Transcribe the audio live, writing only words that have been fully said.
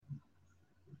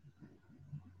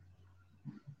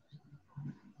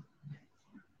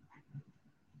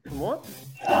Watt,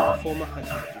 and I'm a former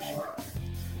hunting aficionado.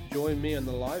 Join me on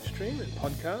the live stream and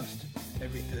podcast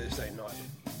every Thursday night.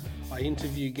 I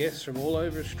interview guests from all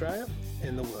over Australia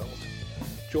and the world.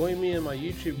 Join me on my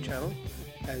YouTube channel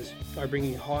as I bring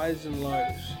you highs and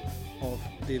lows of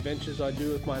the adventures I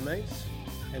do with my mates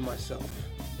and myself.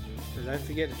 So don't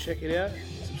forget to check it out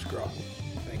and subscribe.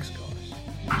 Thanks, guys.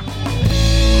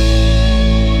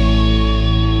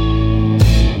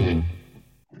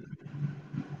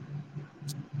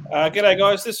 G'day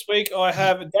guys, this week I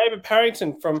have David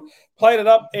Parrington from Played It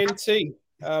Up NT.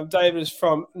 David is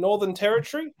from Northern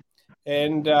Territory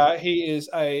and he is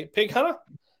a pig hunter,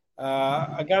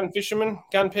 a gun fisherman,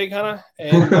 gun pig hunter,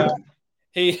 and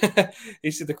he's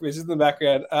in the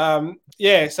background.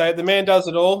 So the man does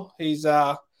it all. He's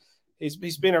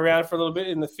been around for a little bit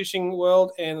in the fishing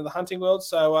world and in the hunting world,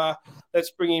 so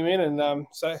let's bring him in and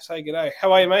say g'day.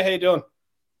 How are you, mate? How you doing?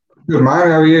 Good, mate.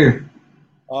 How are you?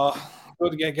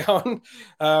 Good to get going.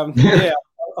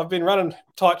 I've been running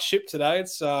tight ship today.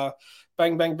 It's bang,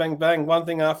 bang, bang, bang, one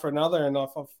thing after another, and I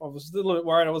was a little bit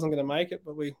worried I wasn't going to make it,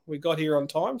 but we got here on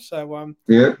time. So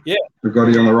we got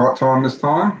here on the right time this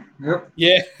time. Yep.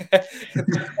 Yeah,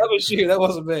 that was you. That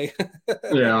wasn't me.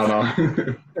 Yeah, I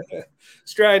know.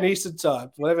 Australian Eastern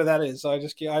Time, whatever that is. I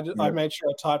made sure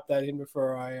I typed that in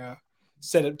before I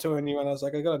sent it to anyone. I was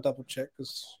like, I got to double check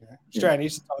because Australian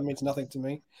Eastern Time means nothing to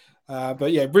me.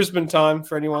 Brisbane time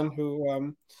for anyone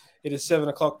who it is 7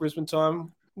 o'clock Brisbane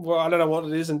time. Well, I don't know what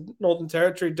it is in Northern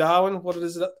Territory, Darwin. What it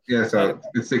is? Yeah, so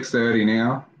it's 6:30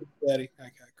 now. 6:30.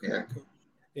 Okay, cool.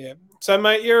 Yeah. So,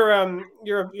 mate, you're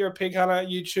a pig hunter,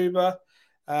 YouTuber.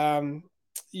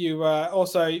 You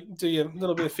also do a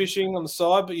little bit of fishing on the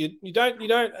side, but you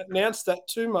don't announce that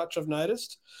too much. I've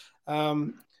noticed.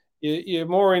 You're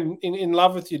more in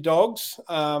love with your dogs.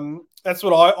 That's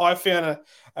what I found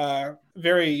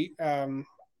very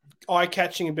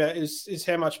eye-catching about is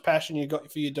how much passion you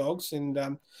got for your dogs,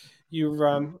 and you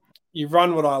run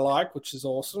what I like, which is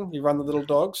awesome. You run the little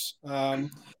dogs.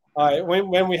 When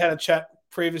we had a chat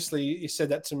previously, you said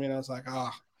that to me, and I was like,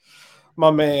 my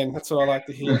man, that's what I like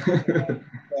to hear.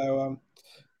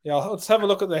 Let's have a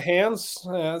look at the hounds.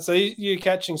 So you're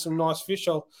catching some nice fish.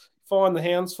 I'll find the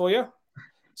hounds for you.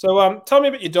 So tell me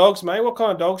about your dogs, mate. What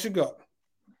kind of dogs you got?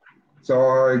 So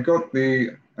I got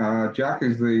the Jack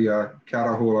is the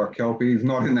Catahoula Kelpie. He's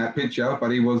not in that picture,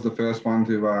 but he was the first one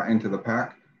to enter the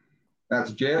pack.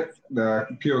 That's Jet, the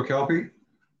pure Kelpie,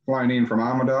 flown in from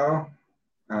Armidale.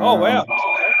 Oh, wow.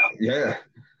 Yeah.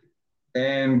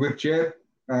 And with Jet,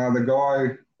 the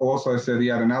guy also said he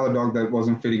had another dog that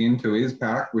wasn't fitting into his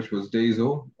pack, which was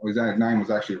Diesel. His name was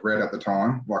actually Red at the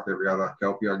time, like every other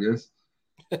Kelpie, I guess.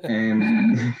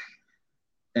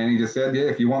 And he just said,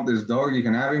 if you want this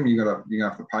gonna have him. You're gonna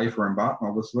have to pay for him, but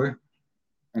obviously.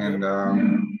 And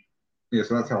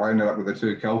so that's how I ended up with the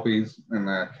two Kelpies and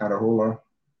the Catahoula.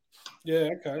 Yeah,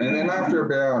 okay. And then after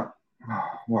about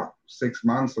 6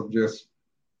 months of just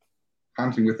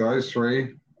hunting with those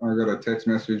three, I got a text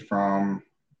message from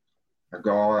a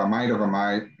guy, a mate of a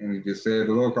mate, and he just said,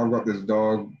 look, I've got this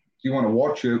dog. Do you want to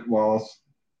watch it whilst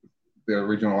the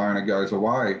original owner goes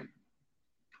away?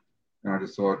 And I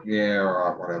just thought, all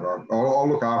right, whatever. I'll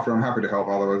look after it. I'm happy to help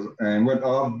others. And what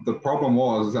the problem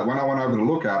was that when I went over to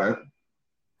look at it,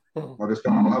 I just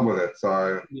got in love with it.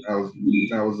 So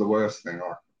that was the worst thing.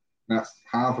 That's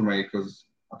hard for me because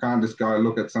I can't just go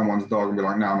look at someone's dog and be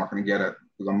like, no, I'm not going to get it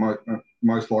because I'm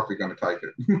most likely going to take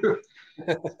it.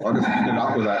 I just ended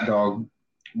up with that dog,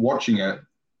 watching it.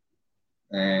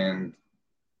 And,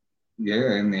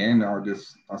 in the end, I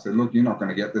said, look, you're not going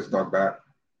to get this dog back.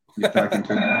 He's taken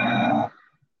too long.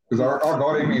 Because I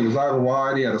got him, he was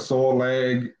overweight, he had a sore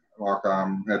leg,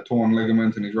 had torn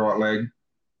ligaments in his right leg.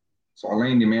 So I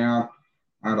leaned him out.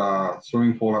 I had a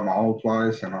swimming pool at my old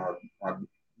place, and I'd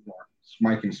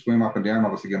make him swim up and down,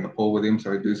 obviously get in the pool with him,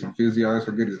 so he'd do some physio,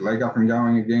 so get his leg up and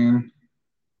going again.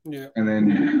 Yeah. And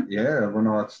then, when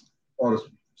I just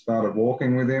started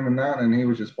walking with him and that, and he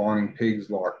was just finding pigs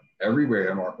like everywhere.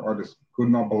 And I just could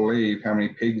not believe how many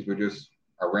pigs were just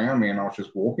around me, and I was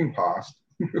just walking past.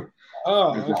 I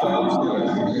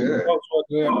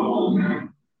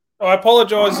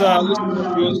apologise,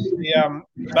 listeners, the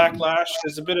backlash.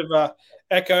 There's a bit of a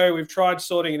echo. We've tried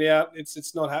sorting it out.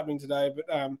 It's not happening today, but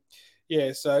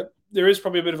so there is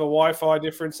probably a bit of a Wi-Fi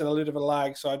difference and a little bit of a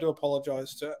lag. So I do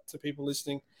apologise to people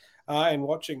listening and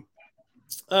watching.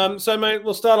 So, mate,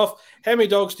 we'll start off. How many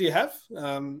dogs do you have? At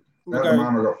the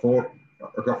moment,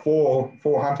 I've got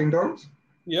four hunting dogs.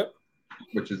 Yep.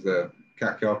 Which is the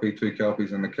cat Kelpie, two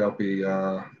Kelpies, and the Kelpie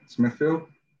Smithfield.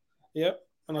 Yep.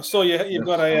 And I saw you've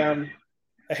got a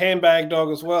handbag dog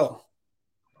as well.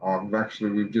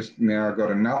 We've just now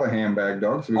got another handbag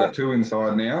dog, so we've got two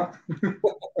inside now.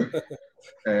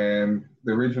 And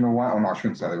the original one, I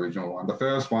shouldn't say the original one. The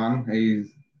first one,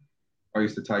 I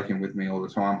used to take him with me all the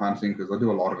time hunting because I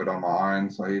do a lot of it on my own.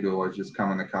 So he'd always just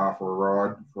come in the car for a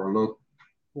ride, for a look.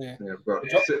 Yeah. I've got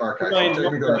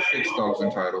technically got 6 dogs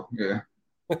in total. Yeah.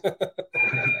 But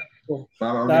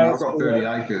I've got 30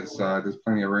 acres, so there's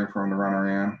plenty of room for them to run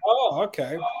around. Oh,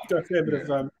 okay. Got a fair bit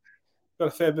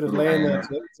of land there.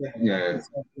 Yeah.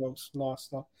 Nice.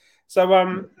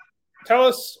 So, tell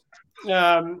us,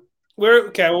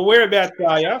 whereabouts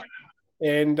are you,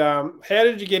 and how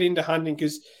did you get into hunting?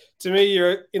 Because to me,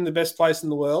 you're in the best place in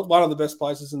the world, one of the best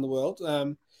places in the world.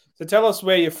 So tell us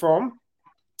where you're from.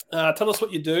 Tell us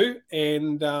what you do,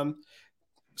 and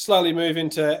slowly move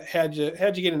into how'd you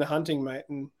get into hunting, mate,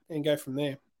 and go from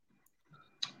there.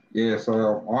 Yeah,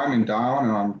 so I'm in Darwin,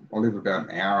 and I live about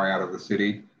an hour out of the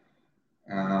city.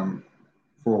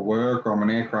 For work, I'm an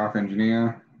aircraft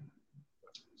engineer,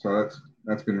 so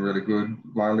that's been really good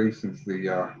lately since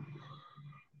the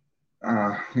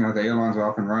the airlines are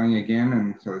up and running again,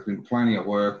 and so there's been plenty of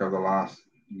work over the last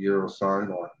year or so,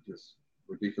 like just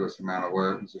ridiculous amount of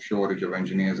work. There's a shortage of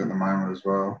engineers at the moment as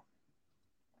well.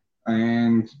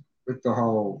 And with the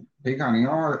whole pig hunting,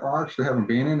 I actually haven't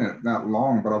been in it that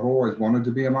long, but I've always wanted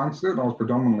to be amongst it. I was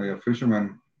predominantly a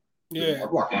fisherman. Yeah.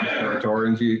 Like most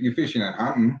Territorians, you're fishing and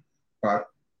hunting, but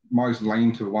most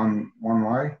lean to one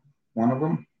way, one of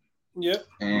them. Yeah.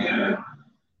 And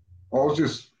I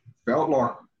just felt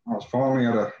like I was finally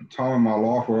at a time in my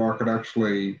life where I could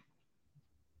actually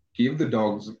give the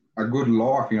dogs a good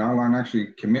life, and actually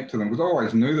commit to them. Because I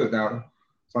always knew that were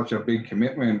such a big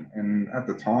commitment. And at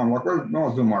the time, like when I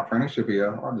was doing my apprenticeship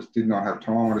here, I just did not have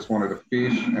time. I just wanted to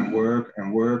fish and work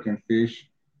and fish.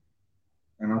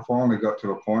 And I finally got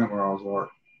to a point where I was like,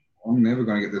 I'm never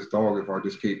going to get this dog if I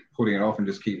just keep putting it off and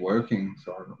just keep working.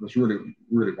 So I just really,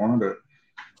 really wanted it.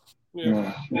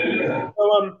 Yeah.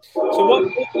 So what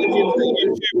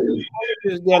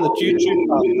is down the YouTube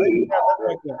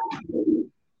path?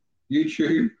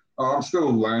 YouTube. I'm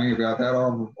still learning about that.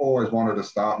 I've always wanted to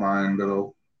start my own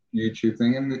little YouTube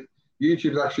thing. And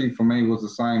YouTube actually for me was the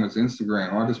same as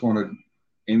Instagram. I just wanted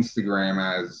Instagram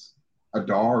as a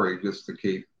diary just to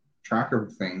keep track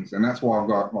of things. And that's why I've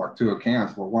got like 2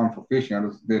 accounts. Well, one for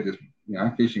fishing. They're just,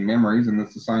 fishing memories. And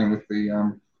it's the same with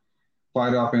the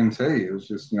Played Up NT. It was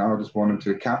just, I just wanted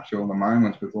to capture all the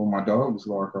moments with all my dogs.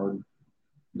 Like I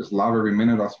just love every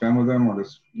minute I spend with them.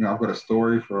 I've got a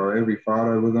story for every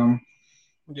photo with them.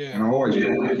 Yeah. And I always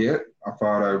get a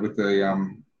photo with the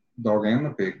dog and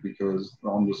the pig because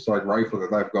I'm just so grateful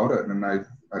that they've got it and they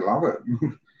love it.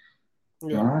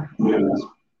 Yeah.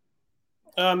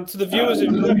 To the viewers,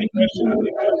 if you have any questions,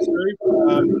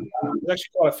 there's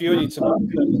actually quite a few of you tonight.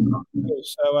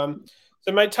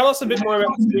 So, mate, tell us a bit more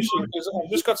about the fishing because I've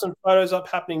just got some photos up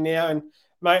happening now, and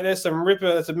mate, there's some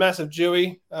ripper. That's a massive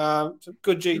Dewey, some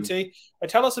good GT. But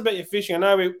tell us about your fishing. I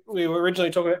know we were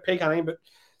originally talking about pig hunting, but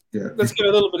let's get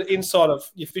a little bit of insight of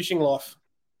your fishing life.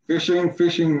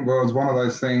 Fishing was one of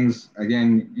those things.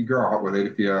 Again, you grow up with it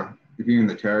if you're in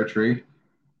the territory.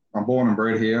 I'm born and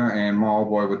bred here, and my old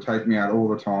boy would take me out all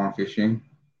the time fishing.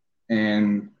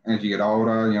 And as you get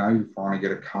older, you finally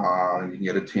get a car, and you can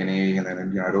get a tinny, and then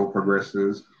it all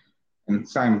progresses. And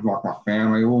same with like my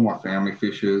family, all my family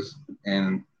fishes,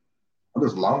 and I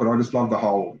just love it. I just love the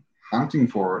whole hunting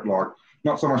for it. Like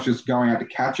not so much just going out to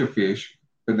catch a fish,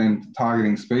 but then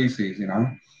targeting species,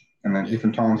 and then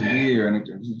different times of year. And it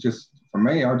just for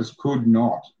me, I just could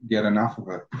not get enough of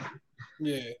it.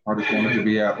 Yeah, I just wanted to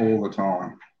be out all the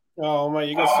time. Oh mate,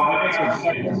 you got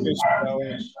some fish to go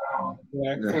in.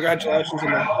 Congratulations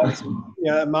on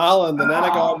that. Marlin, the Nana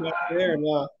guy back there, and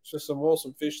it's just some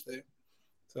awesome fish there.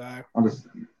 So I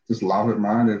just love it,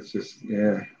 man. It's just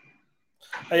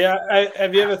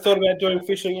Have you ever thought about doing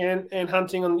fishing and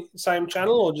hunting on the same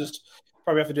channel, or just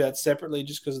probably have to do that separately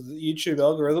just because of the YouTube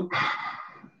algorithm?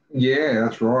 Yeah,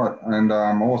 that's right. And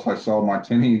I also sold my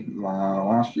tinny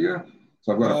last year,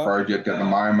 so I've got a project at the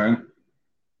moment.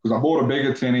 Because I bought a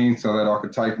bigger tinny so that I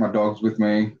could take my dogs with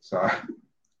me. So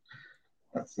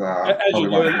that's as you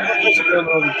do in the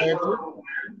Northern Territory.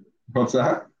 What's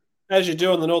that? As you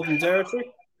do in the Northern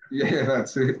Territory. Yeah,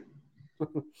 that's it.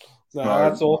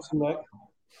 That's awesome, mate.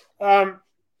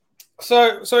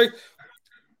 So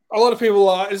a lot of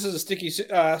people this is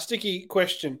a sticky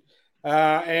question,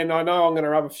 and I know I'm going to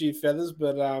rub a few feathers,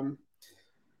 but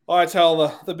I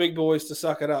tell the big boys to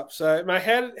suck it up. So, mate,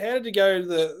 how did you go to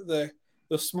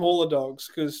the smaller dogs?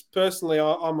 Because personally,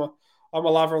 I'm a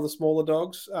lover of the smaller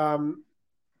dogs.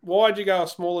 Why did you go a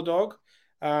smaller dog?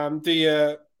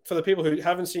 Do for the people who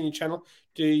haven't seen your channel,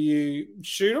 do you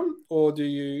shoot them or do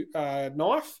you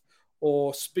knife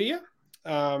or spear?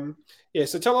 So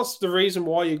tell us the reason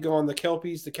why you go on the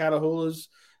Kelpies, the Catahoulas,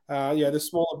 the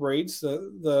smaller breeds,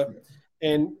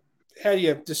 and how do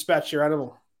you dispatch your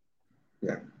animal?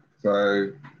 Yeah.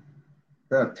 So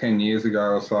about 10 years ago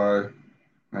or so,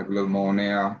 maybe a little more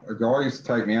now, a guy used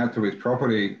to take me out to his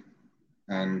property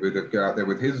and we'd go out there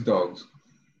with his dogs.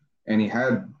 And he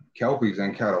had Kelpies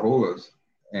and Catahoulas.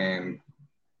 And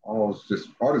I just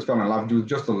fell in love with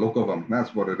just the look of them.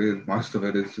 That's what it is. Most of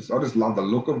it is I just love the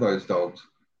look of those dogs.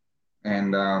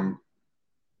 And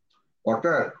like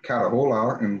that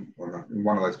Catahoula in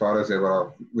one of those photos there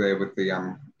with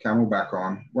the camelback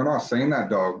on, when I seen that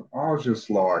dog, I was just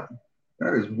like,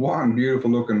 that is one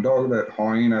beautiful looking dog, that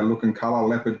hyena looking colour,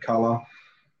 leopard colour.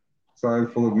 So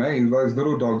for me, those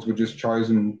little dogs were just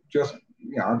chosen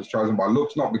by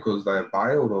looks, not because they're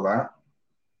bailed or that.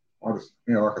 I just,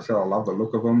 like I said, I love the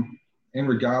look of them. In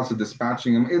regards to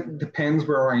dispatching them, it depends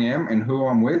where I am and who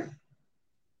I'm with.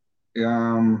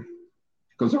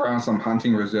 Because there are some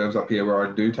hunting reserves up here where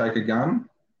I do take a gun.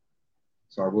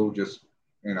 So I will just,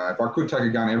 if I could take a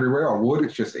gun everywhere, I would.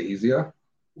 It's just easier.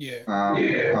 Yeah.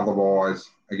 Otherwise,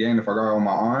 again, if I go on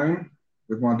my own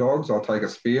with my dogs, I'll take a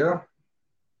spear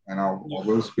and I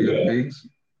will spear the pigs.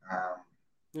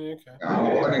 Okay.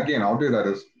 And again, I'll do that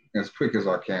as quick as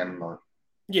I can. But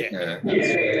then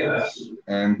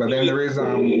there is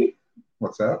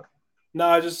what's that? No,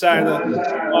 I was just saying that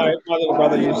my little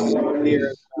brother used to come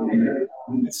here.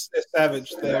 They're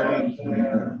savage. They're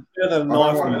the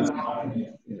knife.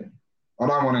 I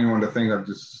don't want anyone to think I'm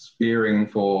just spearing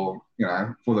for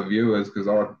the viewers, because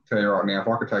I'll tell you right now, if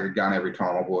I could take a gun every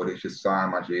time, I would. It's just so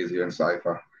much easier and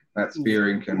safer. That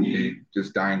spearing can be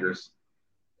just dangerous.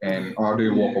 And I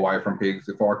do walk away from pigs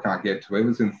if I can't get to it. If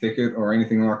it's in thicket or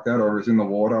anything like that, or if it's in the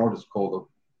water, I'll just call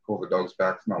the dogs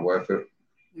back. It's not worth it.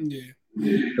 Yeah.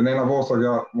 And then I've also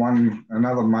got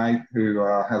another mate who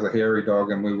has a hairy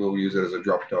dog, and we will use it as a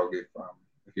drop dog if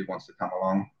he wants to come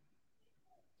along.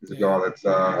 He's a guy that's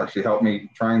actually helped me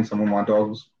train some of my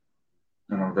dogs,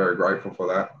 and I'm very grateful for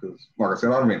that, because, like I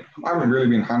said, I haven't really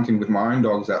been hunting with my own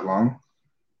dogs that long.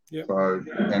 Yep. So,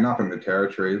 and up in the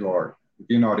territory, like, if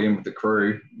you're not in with the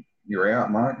crew, you're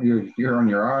out, mate. You're on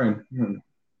your own.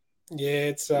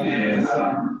 Yeah, it's a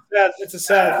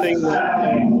sad thing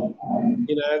that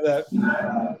that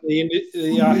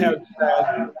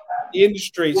the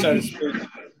industry, so to speak.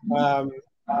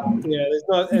 There's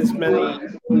not as many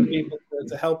people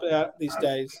to help out these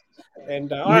days,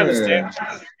 and I understand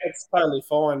it's totally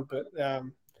fine, but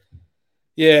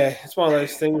it's one of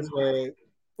those things where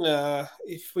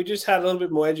if we just had a little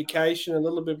bit more education, a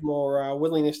little bit more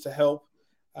willingness to help,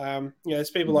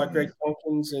 there's people like Greg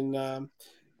Tompkins and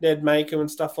Ned Makem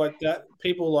and stuff like that.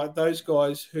 People like those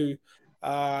guys who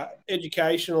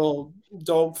educational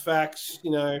dog facts,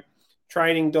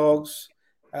 training dogs.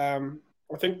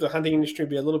 I think the hunting industry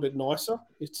would be a little bit nicer,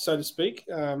 so to speak.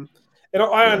 And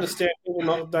I understand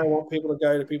people don't want people to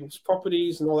go to people's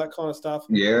properties and all that kind of stuff.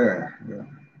 Yeah.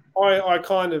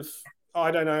 I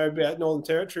don't know about Northern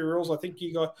Territory rules. I think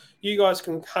you guys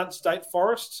can hunt state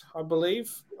forests, I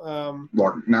believe.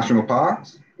 Like national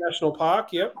parks? National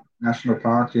park, yep. National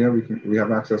parks, yeah, we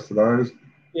have access to those.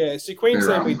 Yeah, see,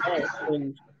 Queensland we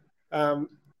don't. And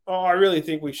I really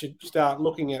think we should start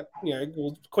looking at,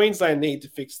 Queensland need to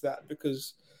fix that,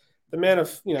 because the amount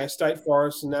of, state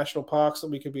forests and national parks that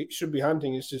we should be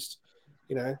hunting is just,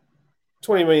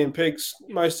 20 million pigs,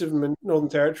 most of them in Northern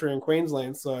Territory and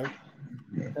Queensland. So,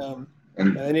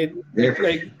 they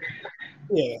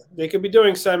could be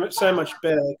doing so much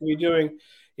better. They could be doing,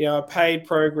 a paid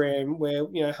program where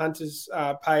hunters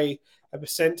pay a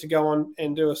percent to go on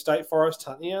and do a state forest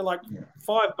hunt.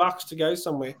 $5 to go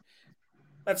somewhere.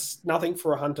 That's nothing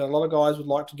for a hunter. A lot of guys would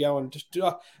like to go and just do.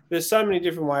 There's so many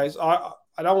different ways. I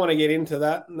don't want to get into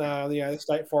that. The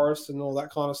state forest and all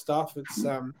that kind of stuff. It's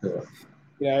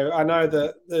I know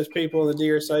that there's people in the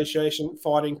Deer Association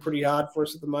fighting pretty hard for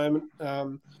us at the moment,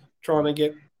 trying to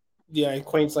get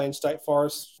Queensland state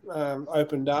forests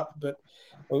opened up, but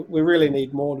we really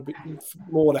need more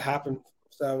to happen.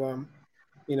 So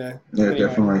anyway.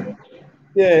 Definitely.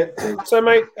 Yeah. So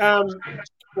mate,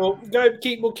 we'll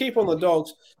keep on the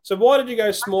dogs. So why did you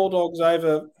go small dogs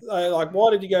over? Why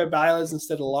did you go bailers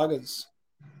instead of luggers?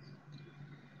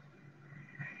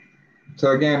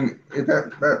 So again,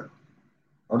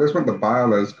 I just went the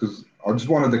bailers because I just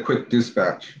wanted the quick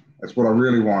dispatch. That's what I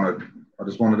really wanted. I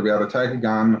just wanted to be able to take a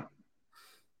gun,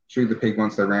 shoot the pig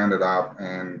once they rounded up,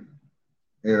 and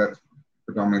that's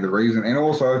predominantly the reason. And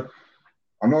also,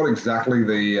 I'm not exactly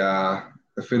the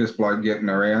fittest bloke getting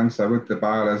around. So with the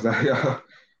bailers,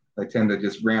 they tend to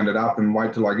just round it up and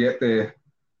wait till I get there.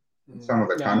 Some of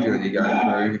the country that you go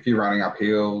through, if you're running up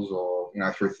hills or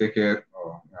through thicket,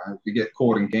 or if you get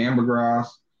caught in gamba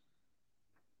grass,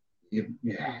 your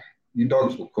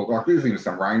dogs will cook. Like there's even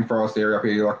some rainforest area up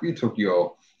here. Like if you took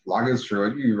your luggers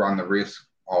through it, you run the risk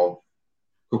of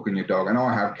cooking your dog. And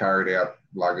I have carried out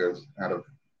luggers out of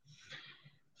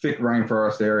thick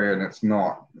rainforest area, and it's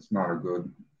not a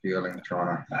good feeling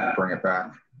trying to bring it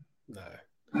back. No.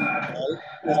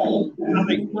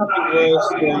 Nothing worse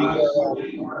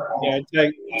than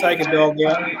take a dog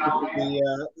out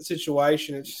the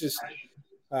situation. It's just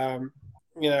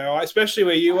especially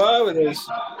where you are, where there's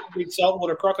big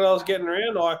saltwater crocodiles getting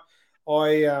around. Like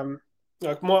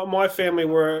my family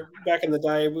were back in the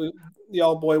day. The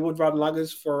old boy would run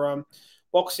luggers for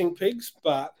boxing pigs,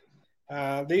 but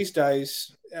these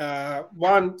days,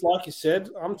 one, like you said,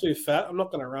 I'm too fat. I'm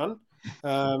not going to run.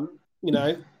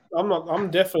 I'm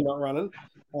definitely not running.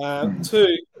 Two,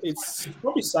 it's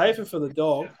probably safer for the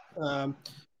dog.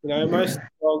 Most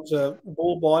dogs are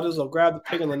ball biters or grab the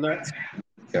pig on the nuts,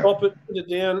 stop it, put it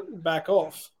down, back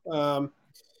off. Not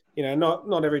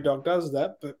every dog does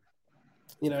that, but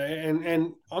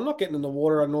and I'm not getting in the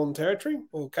water on Northern Territory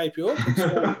or Cape York.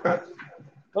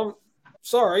 I'm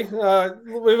sorry.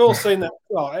 We've all seen that.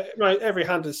 Well, every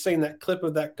hunter's seen that clip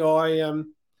of that guy.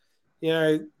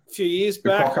 A few years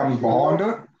back, the cock comes behind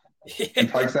it. And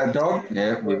takes that dog.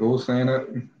 Yeah, we've all seen it.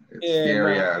 It's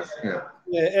scary as. Yeah.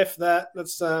 Yeah, F that.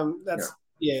 That's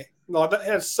No,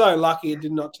 that's so lucky it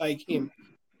did not take him.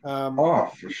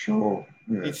 For sure.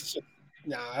 Yeah. It's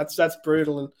just, that's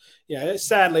brutal, and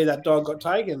sadly that dog got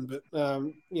taken. But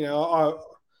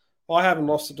I haven't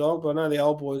lost a dog, but I know the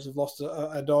old boys have lost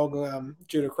a dog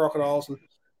due to crocodiles, and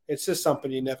it's just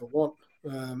something you never want.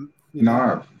 For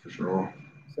sure.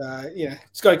 So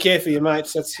it's got to care for your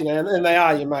mates. That's and they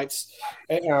are your mates.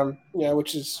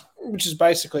 Which is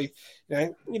basically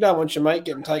you don't want your mate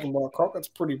getting taken by a croc. That's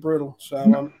pretty brutal.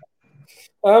 So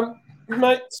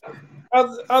mate,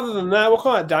 other than that, what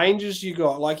kind of dangers you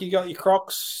got? Like you got your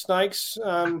crocs, snakes.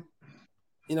 One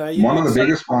of the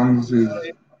biggest ones is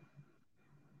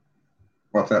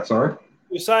what's that? Sorry,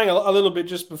 you're saying a little bit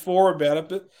just before about it,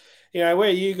 but where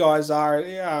you guys are.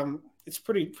 It's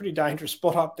pretty dangerous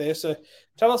spot up there. So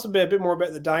tell us a bit more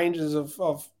about the dangers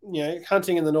of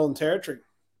hunting in the Northern Territory.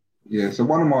 Yeah, so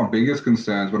one of my biggest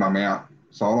concerns when I'm out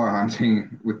solo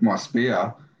hunting with my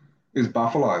spear is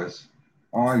buffaloes.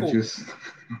 Because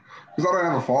I don't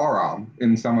have a firearm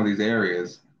in some of these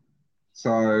areas.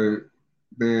 So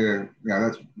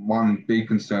that's one big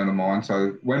concern of mine.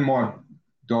 So when my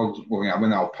dogs, when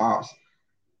they were pups,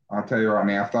 I'll tell you right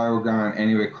now, if they were going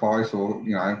anywhere close or,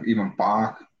 even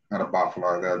bark at a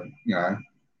buffalo, they'd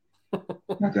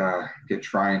get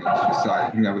trained, let's just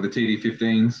say, with the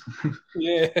TD15s.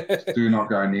 Yeah. Do not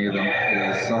go near them.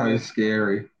 They're so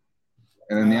scary.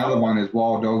 And then the other one is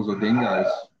wild dogs or dingoes.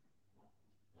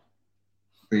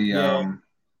 The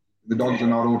dogs are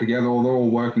not all together, or they're all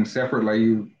working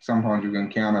separately. Sometimes you can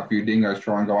encounter a few dingoes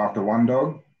try and go after one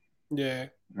dog. Yeah.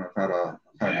 I've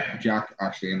had Jack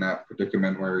actually in that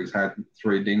predicament where he's had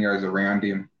 3 dingoes around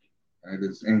him.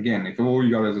 And again, if all you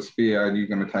got is a spear and you're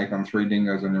going to take on 3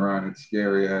 dingoes on your own, it's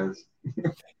scary as.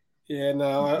 Yeah,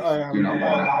 no, I do not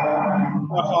want it.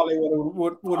 I highly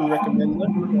wouldn't recommend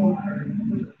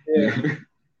that. Yeah.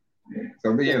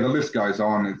 So, but the list goes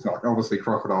on. It's like obviously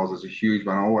crocodiles is a huge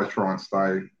one. I always try and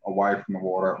stay away from the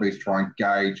water, at least try and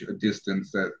gauge a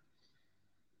distance that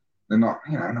they're not,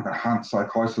 not going to hunt so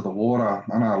close to the water.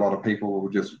 I know a lot of people will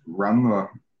just run the,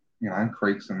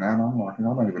 creeks and that. I'm like, I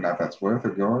don't even know if that's worth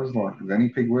it, guys. Like, is any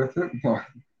pig worth it? Like,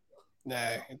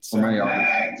 no, it's for me.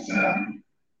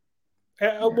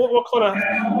 What kind of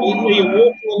are you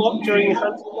walking a lot during your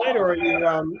hunting, mate, or are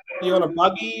you on a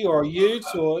buggy or a ute,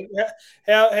 or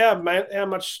how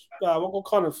much what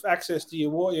kind of access do you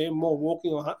walk? Are you more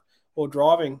walking or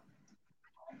driving?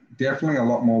 Definitely a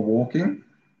lot more walking.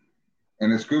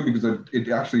 And it's good because it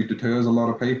actually deters a lot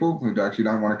of people who actually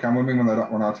don't want to come with me when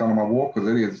I tell them I walk, because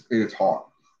it is hot.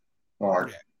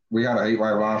 Like we had a heat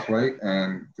wave last week,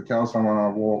 and to tell someone I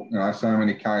walk, so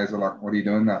many Ks, are like, "What are you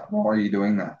doing that? Why are you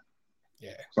doing that?"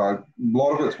 Yeah. So a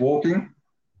lot of it's walking.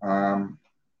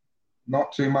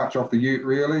 Not too much off the ute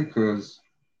really, because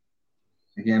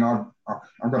again, I've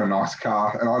got a nice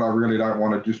car, and I really don't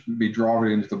want to just be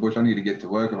driving into the bush. I need to get to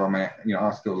work if I'm at,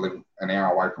 I still live an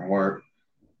hour away from work.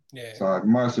 Yeah. So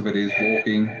most of it is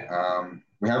walking.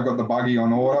 We have got the buggy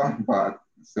on order, but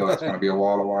still that's going to be a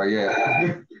while away.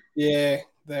 Yeah. Yeah,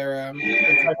 they're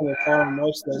taking their time on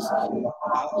most of those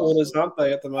orders, aren't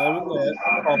they? At the moment, they're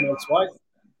 12 months wait.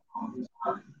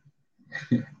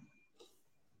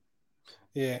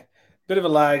 Yeah, Bit of a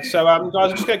lag. So, guys,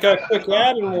 I'm just going to go quick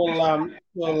ad, and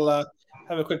we'll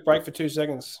have a quick break for 2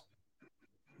 seconds.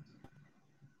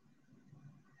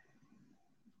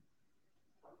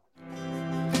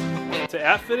 To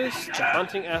outfitters, to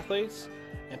hunting athletes,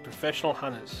 and professional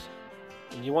hunters.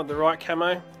 And you want the right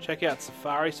camo? Check out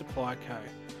Safari Supply Co.,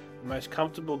 the most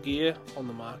comfortable gear on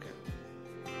the market.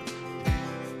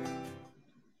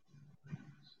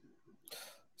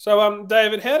 So,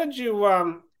 David, how did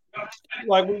you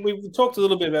like we talked a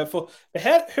little bit about before?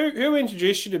 Who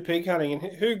introduced you to pig hunting, and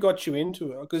who got you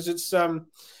into it? Because it's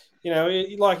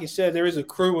like you said, there is a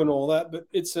crew and all that, but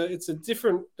it's a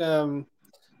different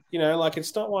like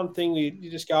it's not one thing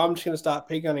you just go, I'm just going to start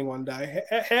pig hunting one day.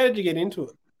 How did you get into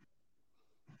it?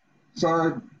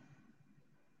 So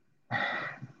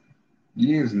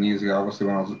years and years ago, obviously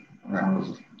when I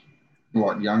was a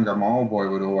lot younger, my old boy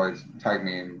would always take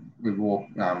me and we'd walk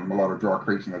a lot of dry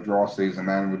creeks in the dry season,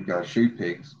 and we'd go shoot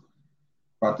pigs.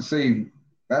 But to see,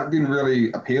 that didn't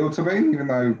really appeal to me, even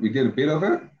though we did a bit of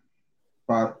it.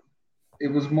 But it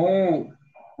was more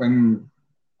when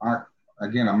a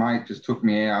mate just took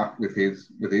me out with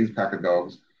his pack of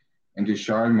dogs and just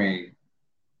showed me,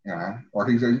 like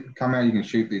he said, come out, you can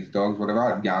shoot these dogs, whatever. I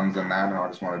had guns and that, and I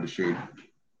just wanted to shoot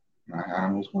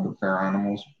animals, fair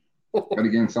animals. But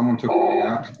again, someone took me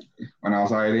out when I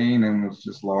was 18 and was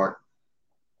just like,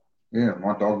 yeah,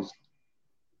 my dogs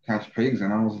catch pigs.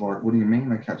 And I was like, what do you mean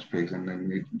they catch pigs? And then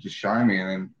you just show me, and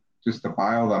then just to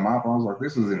bail them up, I was like,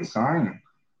 this is insane.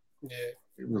 Yeah.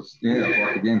 It was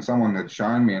like, again, someone had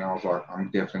shown me, and I was like, I'm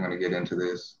definitely going to get into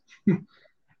this.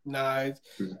 No, it's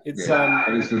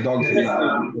but it's the dogs.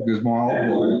 Because my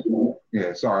old boy,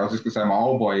 sorry, I was just going to say my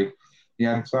old boy, he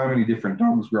had so many different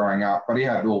dogs growing up, but he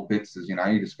had all bits as, you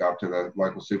just go up to the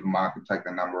local supermarket, take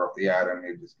the number off the ad, and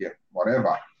he'd just get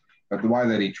whatever. But the way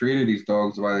that he treated his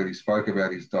dogs, the way that he spoke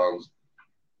about his dogs,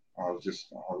 I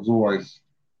was always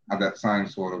had that same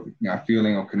sort of,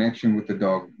 feeling or connection with the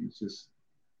dog. It's just,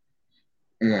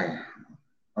 I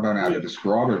don't know how to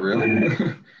describe it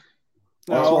really.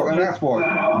 That's what.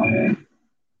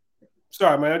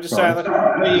 Sorry, man. I'm just saying, they're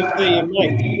your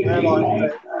mate. Your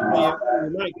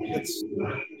mate.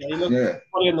 You look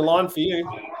funny in the line for you.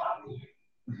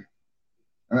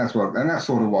 And that's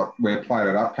sort of where Plate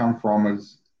It Up come from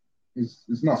is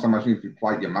it's not so much if you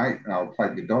plate your mate or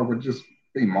plate your dog, but just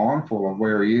be mindful of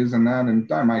where he is and that, and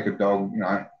don't make a dog,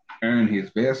 earn his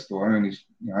vest or earn his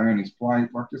plate.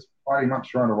 Like, just plate him up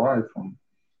straight away from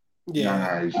young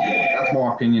age. That's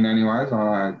my opinion, anyways. I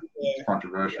know it's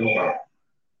controversial, but.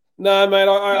 No, mate,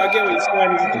 I get what you're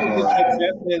saying. There's a couple of kids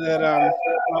out there that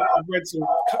I've read some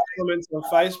comments on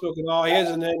Facebook, and he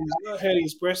hasn't earned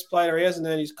his breastplate, or he hasn't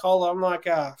earned his collar. I'm like,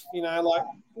 like,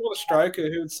 what a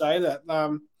stroker who would say that?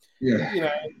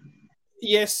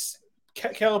 Yes,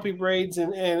 Kelpie breeds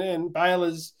and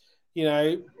Bailers,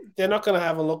 they're not going to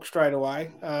have a look straight away.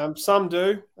 Some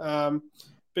do, but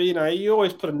you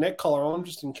always put a neck collar on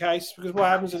just in case, because what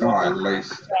happens is at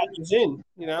least is in,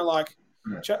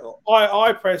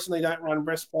 I personally don't run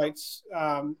breastplates,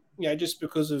 just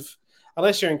because of,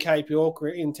 unless you're in Cape York or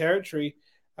in territory,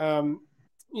 but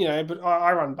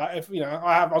I run,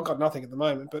 I've got nothing at the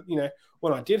moment, but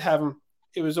when I did have them,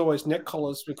 it was always neck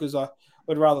collars because I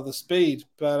would rather the speed.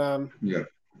 But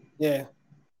yeah,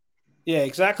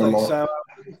 exactly. So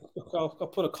I'll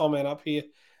put a comment up here.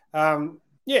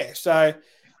 So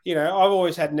I've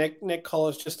always had neck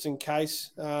collars just in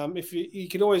case. If you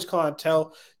can always kind of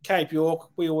tell, Cape York,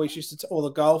 we always used to, or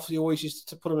the Gulf, you always used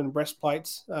to put them in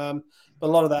breastplates. But a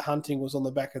lot of that hunting was on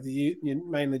the back of the ute,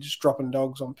 mainly just dropping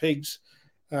dogs on pigs.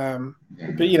 But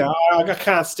I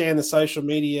can't stand the social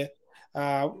media,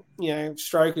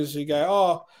 strokers who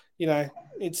go,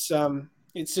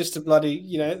 it's just a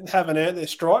bloody, haven't earned their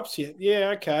stripes yet.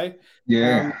 Yeah, okay.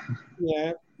 Yeah.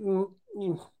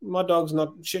 My dog's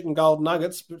not shitting gold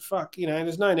nuggets, but fuck,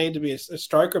 there's no need to be a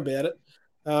stroker about it.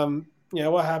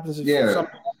 What happens if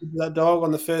something happens to that dog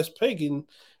on the first pig, and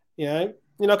you're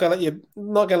not going to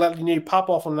let your new pup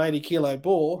off on an 80-kilo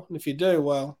boar, and if you do,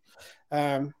 well,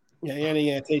 you're only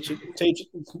going to teach it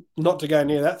not to go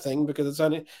near that thing, because it's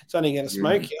only going to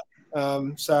smoke you.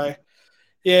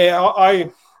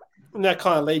 And that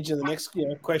kind of leads you to the next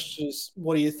question is,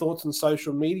 what are your thoughts on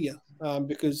social media?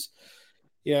 Because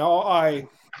I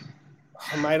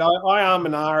arm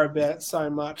and ah about it so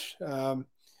much.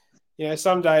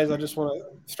 Some days I just want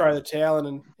to throw the towel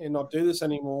in and not do this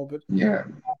anymore. But I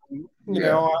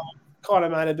kind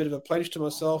of made a bit of a pledge to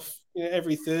myself.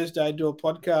 Every Thursday I do a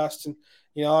podcast, and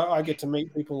I get to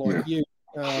meet people like you.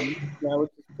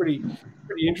 Which is pretty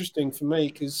interesting for me,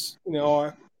 because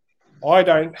I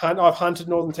don't hunt. I've hunted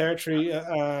Northern Territory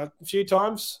a few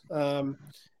times.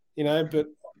 but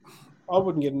I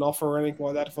wouldn't get an offer or anything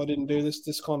like that if I didn't do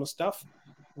this kind of stuff.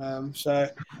 So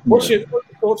what's your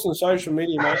thoughts on social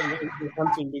media, mate, and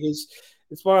hunting? Because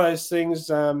it's one of those things,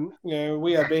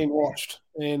 we are being watched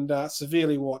and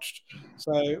severely watched.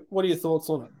 So what are your thoughts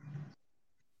on it?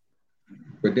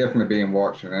 We're definitely being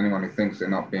watched, and anyone who thinks they're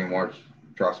not being watched,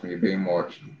 trust me, you're being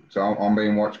watched. So I'm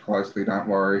being watched closely, don't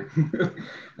worry.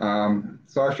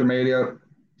 Social media,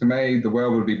 to me, the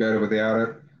world would be better without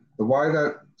it. The way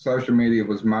that social media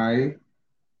was made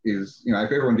is,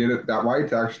 if everyone did it that way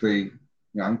to actually,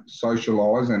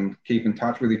 socialize and keep in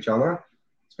touch with each other,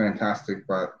 it's fantastic.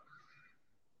 But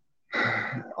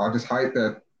I just hate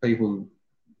that people,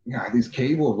 these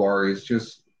keyboard warriors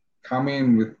just come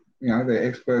in with, their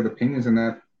expert opinions, and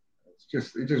that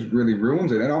it just really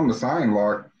ruins it. And I'm the same,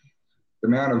 like the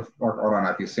amount of, like, I don't know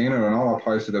if you've seen it or not, I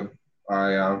posted a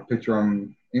picture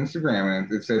on Instagram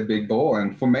and it said big ball.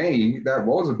 And for me, that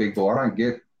was a big ball. I don't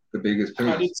get the biggest piece.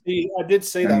 I did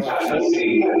see that. I'm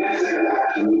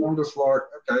just like,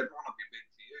 okay, it might not be big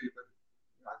to you, but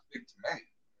it's big to me.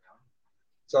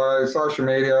 So social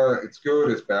media, it's good,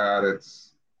 it's bad.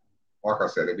 It's, like I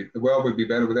said, the world would be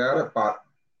better without it, but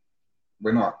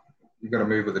we're not. You've got to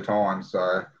move with the times.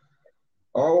 So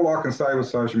all I can say with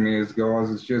social media is,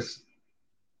 guys, it's just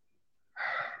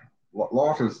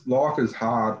life is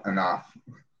hard enough,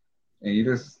 and you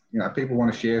just, people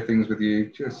want to share things with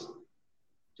you.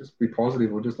 Just be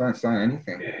positive, or just don't say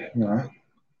anything.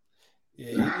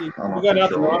 Yeah, you got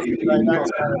nothing right to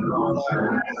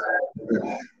say.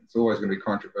 It's always going to be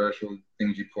controversial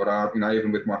things you put up.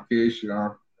 Even with my fish,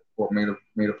 bought meter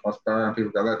plus bar, and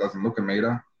people go, that doesn't look a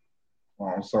meter. Oh,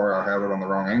 I'm sorry, I had it on the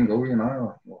wrong angle.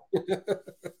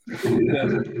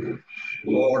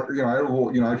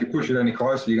 If you push it any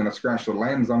closer, you're going to scratch the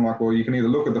lens. I'm like, well, you can either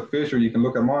look at the fish or you can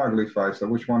look at my ugly face. So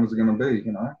which one is it going to be?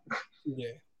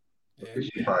 Yeah. The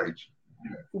fishing page.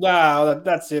 No,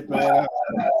 that's it, man.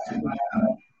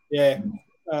 Yeah.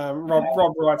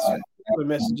 Rob writes the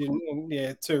message in, and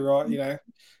yeah, too right.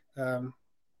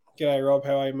 G'day, Rob.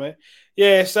 How are you, mate?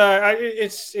 Yeah. So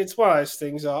it's one of those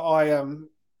things. I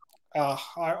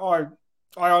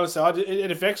honestly,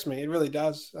 it affects me. It really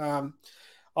does. I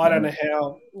don't know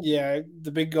how. Yeah,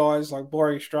 the big guys like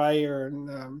Boring Australia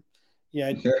and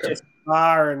Jesse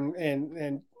Barr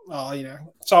and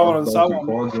so on and so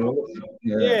on.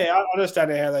 Yeah, I just don't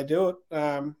know how they do it.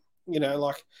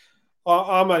 Like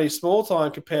I'm only small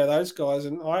time compare those guys,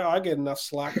 and I get enough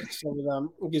slack,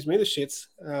 so it gives me the shits.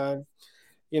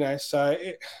 So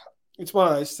it's one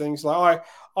of those things. Like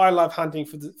I love hunting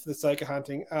for the sake of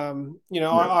hunting. I've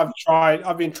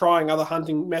been trying other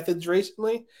hunting methods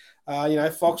recently.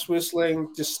 Fox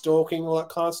whistling, just stalking, all that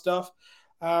kind of stuff.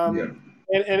 And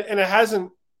it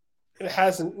hasn't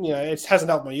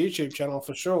helped my YouTube channel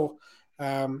for sure.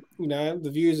 The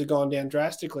views have gone down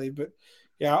drastically, but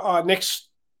yeah, next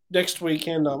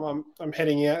weekend I'm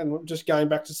heading out and just going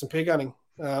back to some pig hunting.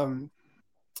 And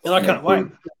I can't wait.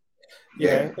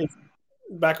 Yeah.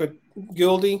 Back with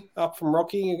Gildy up from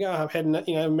Rocky. I'm heading,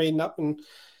 meeting up, and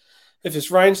if this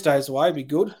rain stays away, it'd be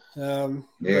good. Things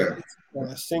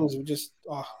are just,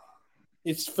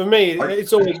 it's for me.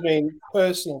 It's always been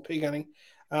personal pig hunting.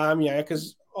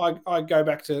 Because I go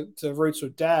back to roots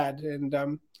with Dad, and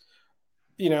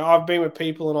I've been with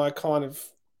people, and I kind of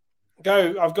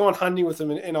I've gone hunting with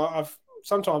them, and I've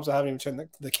sometimes I haven't even turned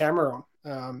the camera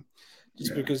on,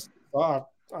 because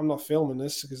I'm not filming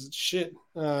this because it's shit.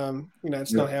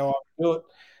 It's not how I do it.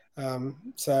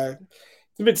 So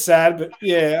it's a bit sad, but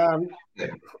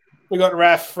we got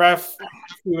Raf a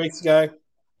few weeks ago.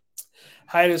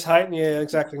 Haters hating, yeah,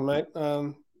 exactly, mate.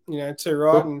 Too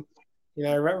right, and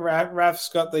Raf's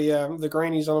got the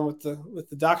greenies on with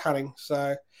the duck hunting.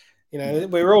 So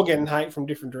we're all getting hate from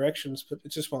different directions, but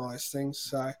it's just one of those things.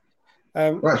 So.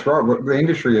 That's right. But the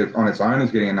industry on its own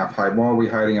is getting enough hate. Why are we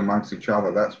hating amongst each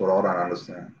other? That's what I don't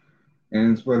understand.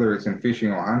 And it's whether it's in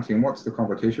fishing or hunting, what's the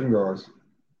competition, guys?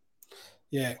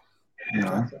 Yeah.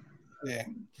 Yeah.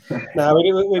 No,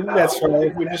 that's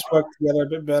right. We just work together a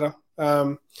bit better.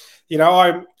 I'm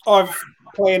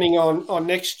planning on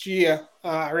next year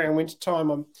around winter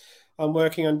time. I'm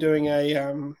working on doing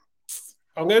I'm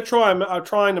going to try. I'm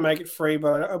trying to make it free,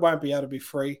 but it won't be able to be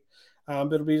free.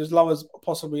 But it'll be as low as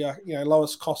possibly,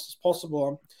 lowest cost as possible.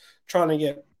 I'm trying to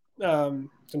get some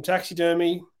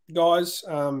taxidermy guys.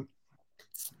 I'm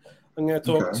going to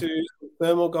talk to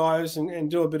thermal guys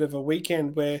and do a bit of a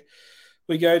weekend where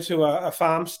we go to a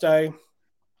farm stay.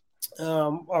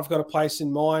 I've got a place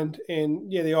in mind, and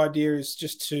the idea is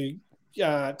just to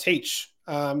teach.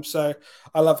 So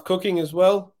I love cooking as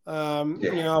well. I'm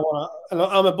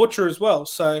a butcher as well,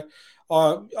 so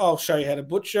I'll show you how to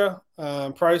butcher,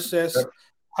 process. Yep.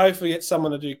 Hopefully, get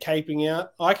someone to do caping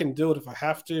out. I can do it if I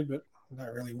have to, but I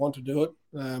don't really want to do it.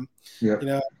 I'm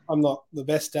not the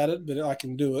best at it, but I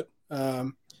can do it.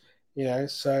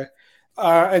 So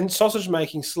and sausage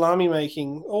making, salami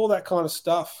making, all that kind of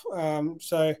stuff. And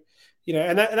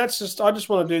that's just I just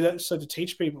want to do that so to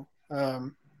teach people.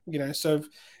 So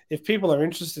if people are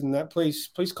interested in that, please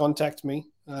contact me.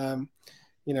 So I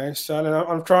don't know,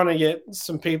 I'm trying to get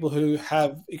some people who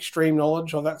have extreme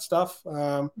knowledge of that stuff.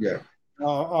 I'm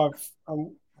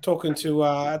talking to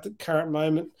at the current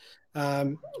moment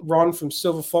Ron from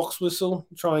Silver Fox Whistle,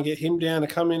 trying to get him down to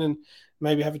come in and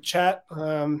maybe have a chat.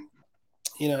 I'm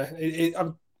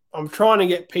trying to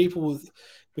get people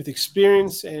with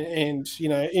experience and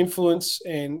influence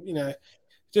and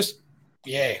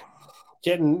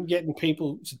getting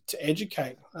people to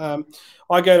educate.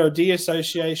 I go to a deer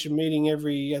association meeting I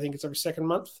think it's every second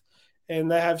month,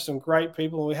 and they have some great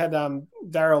people. We had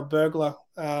Daryl Bergler.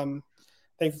 I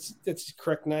think that's his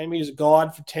correct name. He was a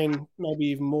guide for 10, maybe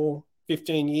even more,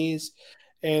 15 years.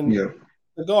 And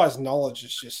the guy's knowledge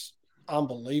is just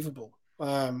unbelievable.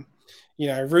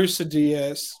 Rooster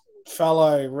deer,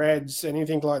 fallow, reds,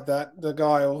 anything like that. The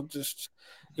guy will just,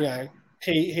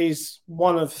 he's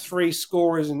one of 3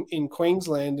 scorers in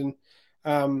Queensland. And,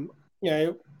 I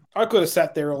could have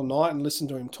sat there all night and listened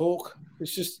to him talk.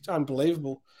 It's just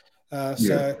unbelievable.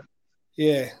 We've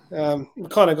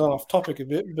kind of gone off topic a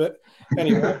bit, but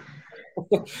anyway.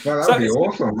 Well, that'd be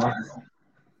awesome.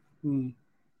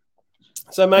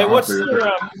 So, mate, what's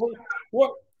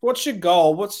your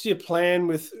goal? What's your plan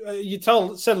with? You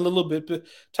said a little bit, but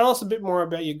tell us a bit more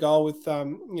about your goal with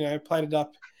Plated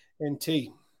Up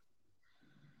NT.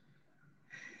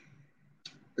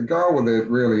 The goal with it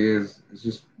really is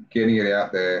just getting it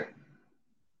out there,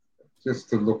 just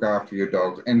to look after your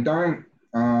dogs, and don't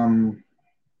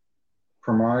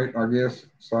promote, I guess,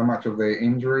 so much of their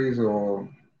injuries or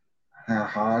how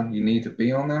hard you need to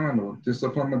be on them and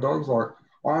discipline the dogs. Like,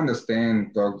 I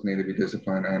understand dogs need to be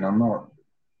disciplined, and I'm not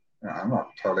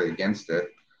totally against it,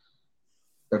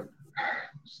 but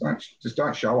just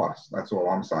don't show us. That's all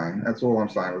I'm saying. That's all I'm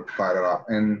saying with Plated Up.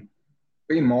 And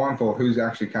be mindful of who's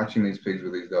actually catching these pigs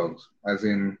with these dogs. As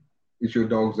in, it's your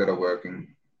dogs that are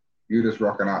working. You're just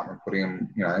rocking up and putting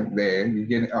them, there.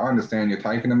 I understand you're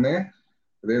taking them there,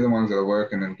 but they're the ones that are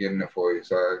working and getting it for you.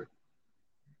 So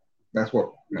that's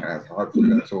what,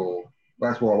 hopefully that's all.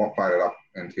 That's what I want Plated Up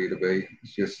NT to be.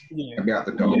 It's just about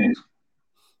the dogs.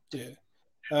 Yeah.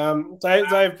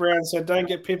 Dave Brown said, don't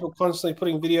get people constantly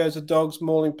putting videos of dogs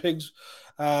mauling pigs.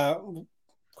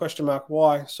 Question mark,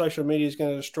 why? Social media is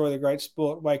going to destroy the great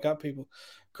sport. Wake up, people.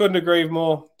 Couldn't agree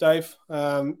more, Dave.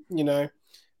 I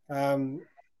run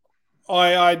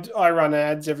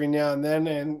ads every now and then,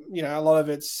 and a lot of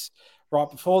it's right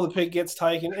before the pig gets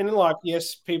taken. And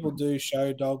yes, people do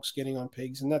show dogs getting on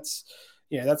pigs, and that's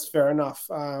fair enough.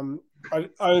 I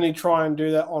only try and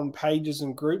do that on pages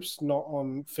and groups, not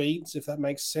on feeds, if that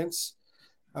makes sense.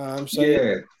 For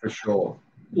sure.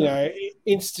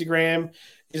 Instagram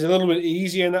is a little bit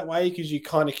easier in that way because you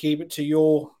kind of keep it to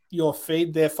your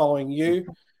feed. They're following you.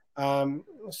 You don't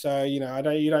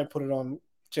put it on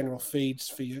general feeds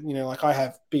for you. Like I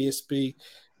have BSB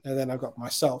and then I've got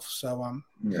myself. So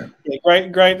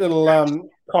great little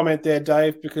comment there,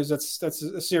 Dave, because that's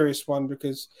a serious one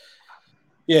because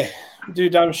do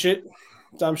dumb shit.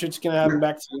 Dumb shit's gonna happen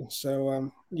back to you.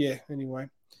 So anyway.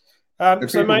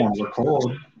 If people want to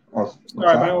record, all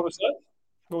right, mate, what was that?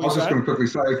 I was just going to quickly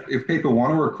say, if people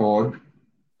want to record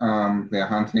their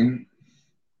hunting,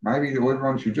 maybe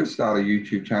everyone should just start a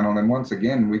YouTube channel. And once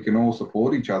again, we can all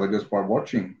support each other just by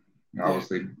watching.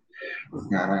 Obviously,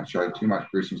 I don't show too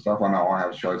much gruesome stuff. I know I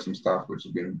have showed some stuff which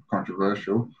has been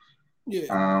controversial.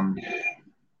 Even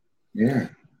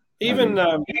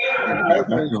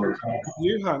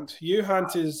U-Hunt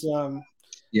is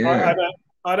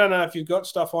I don't know if you've got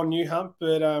stuff on U-Hunt,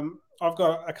 but I've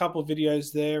got a couple of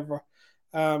videos there.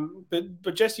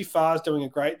 But Jesse Farr's doing a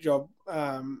great job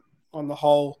on the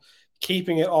whole,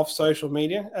 keeping it off social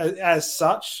media as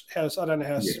such. I don't know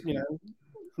how I'm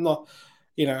not,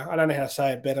 I don't know how to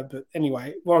say it better. But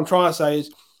anyway, what I'm trying to say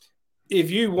is, if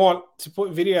you want to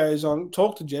put videos on,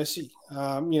 talk to Jesse.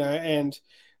 And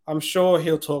I'm sure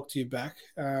he'll talk to you back.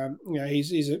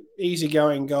 He's an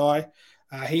easygoing guy.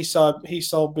 He sold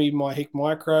me my Hick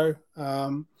Micro.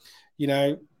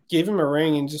 Give him a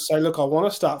ring and just say, look, I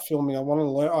want to start filming. I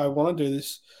want to do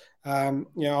this. I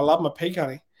love my pig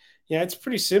hunting. It's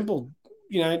pretty simple.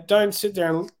 Don't sit there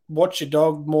and watch your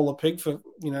dog maul a pig for,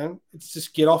 it's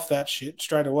just get off that shit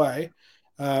straight away.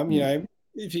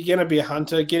 if you're going to be a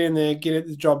hunter, get in there, get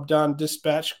the job done,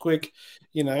 dispatch quick.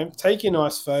 Take your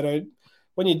nice photo.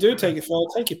 When you do take a photo,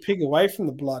 take your pig away from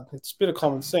the blood. It's a bit of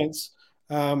common sense,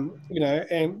 and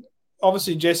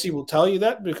obviously Jesse will tell you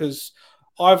that because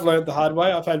I've learned the hard way.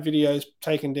 I've had videos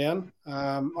taken down.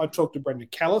 I talked to Brendan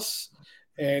Callis,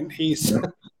 and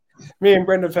me and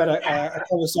Brendan have had a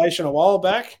conversation a while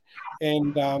back,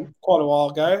 and quite a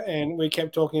while ago, and we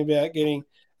kept talking about getting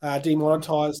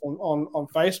demonetized on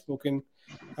Facebook, and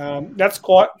that's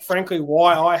quite frankly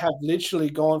why I have literally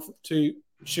gone to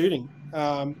shooting.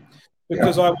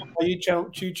 Because I want my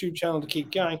YouTube channel to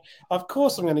keep going. Of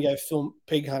course, I'm going to go film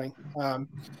pig hunting.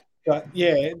 But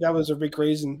yeah, that was a big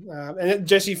reason. And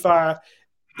Jesse Farr,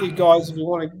 you guys, if you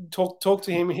want to talk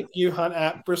to him, You Hunt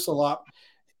at Bristle Up,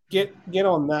 get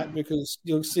on that because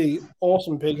you'll see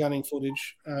awesome pig hunting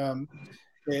footage.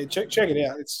 Check it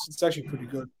out. It's actually pretty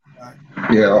good.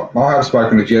 Yeah, I have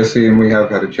spoken to Jesse and we have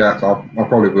had a chat. I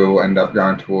probably will end up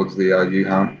going towards the You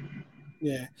Hunt.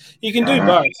 Yeah, you can do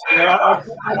both. I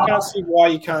can't see why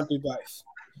you can't do both.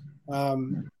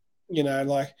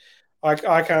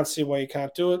 I can't see why you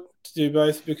can't do it to do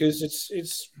both because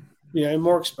it's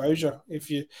more exposure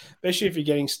especially if you're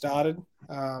getting started.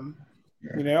 I'm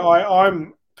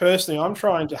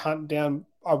trying to hunt down.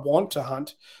 I want to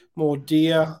hunt more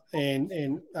deer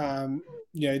and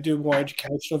do more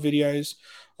educational videos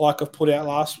like I've put out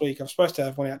last week. I'm supposed to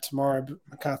have one out tomorrow, but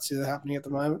I can't see that happening at the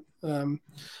moment.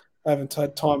 I haven't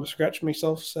had time to scratch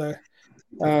myself, so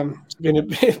it's been a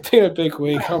big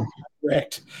week. I'm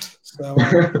wrecked. So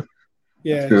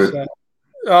yeah,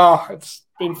 it's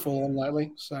been full on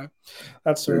lately, so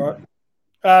that's all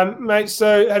right, mate.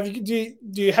 So do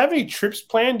you have any trips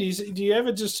planned? Do you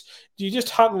just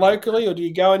hunt locally, or do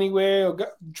you go anywhere, or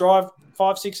drive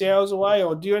 5-6 hours away,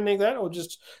 or do anything like that, or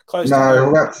just close?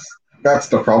 No, that's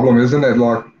the problem, isn't it?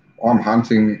 Like I'm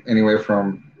hunting anywhere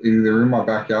from either in my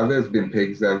backyard. There's been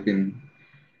pigs that have been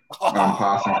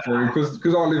passing through because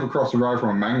I live across the road from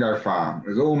a mango farm.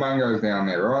 There's all mangoes down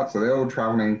there, right? So they're all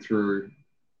traveling through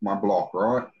my block,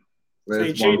 right?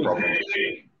 There's one problem.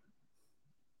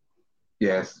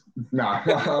 Yes, no,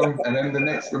 and then the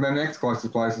next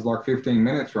closest place is like 15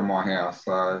 minutes from my house.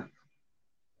 So,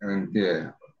 and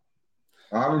yeah,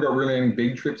 I haven't got really any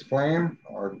big trips planned.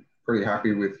 I'm pretty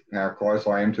happy with how close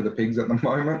I am to the pigs at the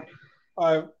moment.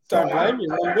 I don't blame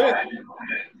you one bit.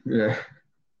 Yeah.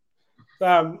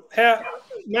 How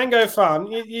Mango Farm?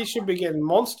 You should be getting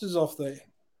monsters off there.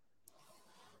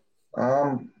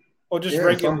 Or just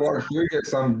regular. Some blokes do get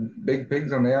some big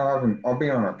pigs on there. I've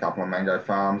been on a couple of mango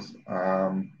farms.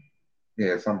 Some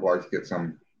blokes get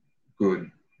some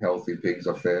good healthy pigs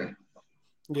off there.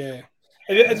 Yeah.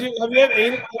 Have you ever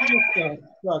eaten? I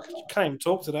can't even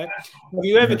talk today. Have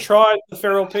you ever tried the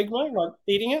feral pig, mate? Like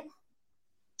eating it?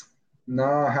 No,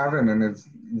 I haven't, and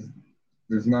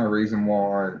there's no reason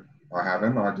why I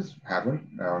haven't. I just haven't,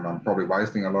 and I'm probably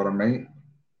wasting a lot of meat.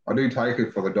 I do take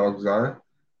it for the dogs though.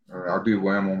 I do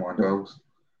worm all my dogs,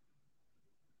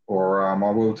 or I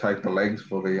will take the legs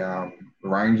for the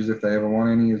rangers if they ever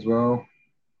want any as well.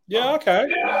 Yeah, okay.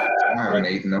 I haven't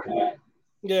eaten them.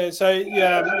 Yeah, so you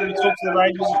talk to the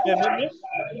rangers a fair bit,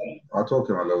 yeah? I talk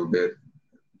to them a little bit.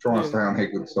 Try and stay on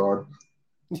their good side.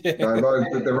 Yeah.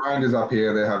 The rangers up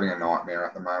here, they're having a nightmare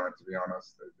at the moment, to be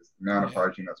honest. Just the amount of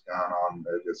poaching that's going on,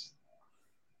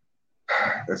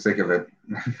 they're sick of it.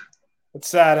 It's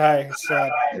sad, hey? It's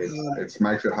sad. It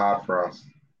makes it hard for us.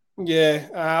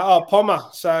 Yeah. Pommer.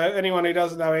 So anyone who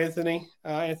doesn't know Anthony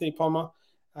Pommer,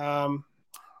 I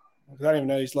don't even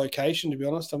know his location, to be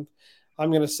honest. I'm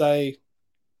going to say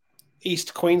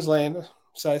East Queensland,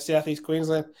 so Southeast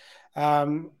Queensland. I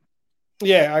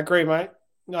agree, mate.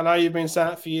 I know you've been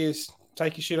saying it for years.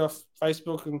 Take your shit off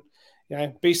Facebook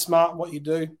and be smart what you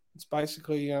do. It's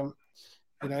basically I've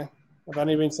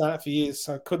only been saying it for years,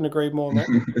 so I couldn't agree more, mate.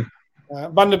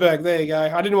 Bundaberg, there you go.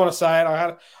 I didn't want to say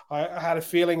it. I had a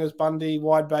feeling it was Bundy,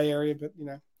 Wide Bay area, but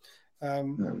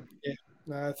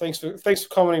thanks for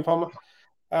commenting, Palmer.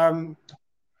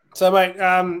 So, mate,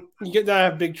 you don't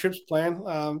have big trips planned.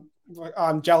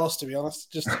 I'm jealous, to be honest.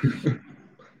 Just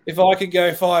if I could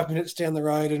go 5 minutes down the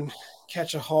road and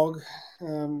catch a hog,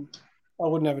 I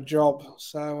wouldn't have a job.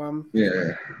 So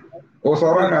Also,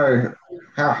 I don't know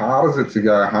how hard is it to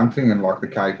go hunting in like the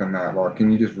Cape and that. Like,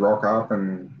 can you just rock up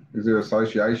and is there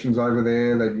associations over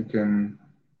there that you can?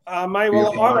 Mate,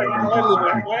 well,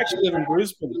 I actually live in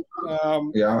Brisbane. I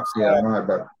know,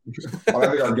 but I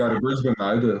don't think I'd go to Brisbane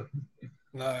though.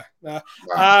 No.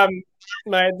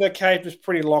 Mate, the Cape is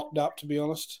pretty locked up, to be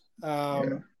honest.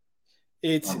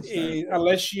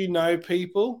 Unless you know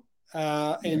people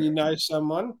and you know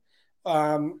someone,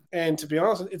 And to be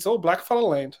honest, it's all blackfella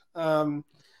land.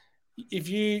 If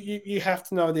you have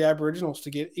to know the Aboriginals to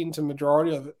get into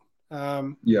majority of it.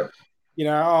 Yeah.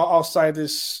 I'll say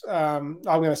this. I'm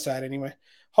going to say it anyway.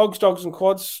 Hogs, dogs, and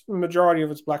quads. Majority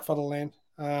of it's blackfella land.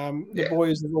 The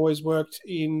boys have always worked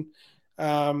in,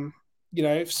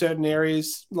 certain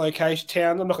areas, location,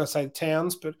 towns. I'm not going to say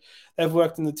towns, but they've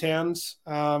worked in the towns.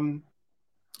 And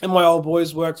my old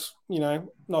boys worked,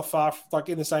 not far, like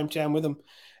in the same town with them.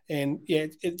 And yeah,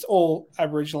 it's all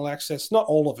Aboriginal access. Not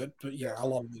all of it, but yeah, a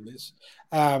lot of it is.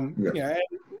 Hog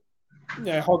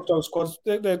dog squads,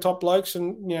 they're top blokes,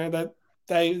 and that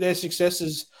their success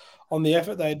is on the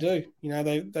effort they do.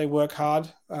 They work hard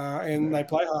and they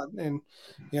play hard, and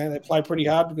they play pretty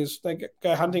hard because they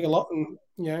go hunting a lot, and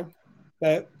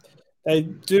they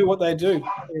do what they do,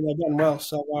 and they've done well.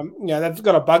 So they've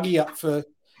got a buggy up for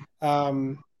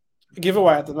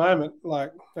giveaway at the moment.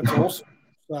 Like, that's awesome.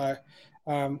 So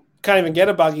can't even get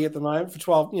a buggy at the moment for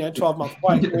 12 months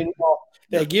wait.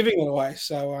 They're giving it away.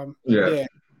 So yeah.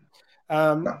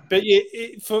 But yeah,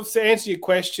 to answer your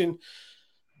question,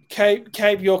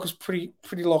 Cape York is pretty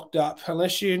locked up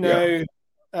unless you know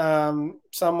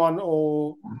someone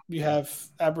or you have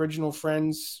Aboriginal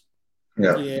friends.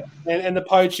 Yeah. And the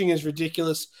poaching is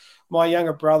ridiculous. My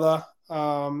younger brother,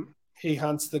 he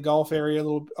hunts the Gulf area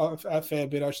a fair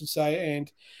bit, I should say,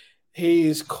 and he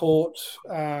has caught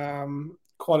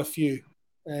quite a few.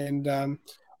 And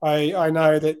I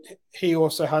know that he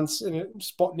also hunts in a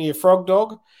spot near Frog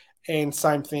Dog, and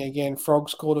same thing again.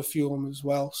 Frog's caught a few of them as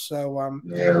well. So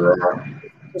right.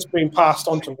 It's been passed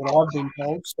on to what I've been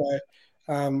told. So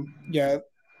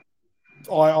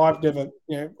I've never,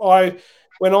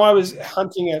 when I was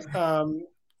hunting at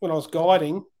when I was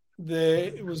guiding,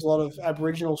 there was a lot of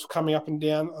Aboriginals coming up and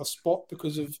down a spot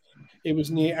because it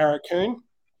was near Arakoon.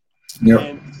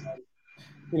 Yep.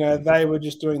 And they were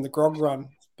just doing the grog run.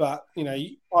 But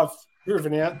I've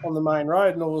driven out on the main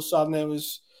road, and all of a sudden there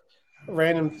was a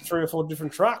random 3 or 4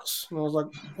 different trucks, and I was like,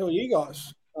 "Who are you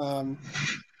guys?" And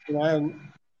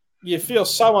you feel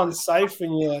so unsafe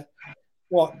when you're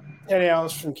 10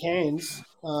 hours from Cairns.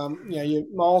 You're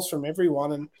miles from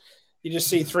everyone, and you just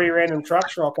see 3 random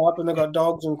trucks rock up, and they've got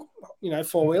dogs and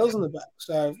 4 wheels in the back.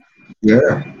 So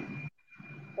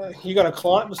you got a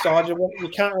client beside you. You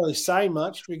can't really say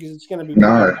much because it's going to be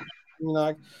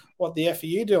like, what the F are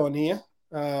you doing here?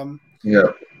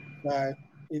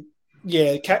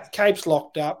 Cape's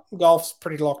locked up. Golf's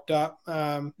pretty locked up.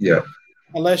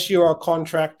 Unless you're a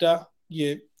contractor,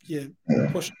 you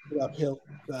push it uphill.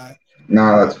 So.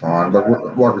 No, that's fine. But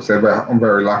like I said, I'm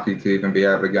very lucky to even be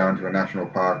able to go into a national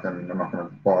park, and I'm not going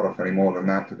to bite off any more than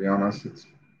that, to be honest. It's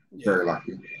very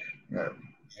lucky. Yeah.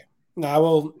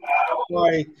 No,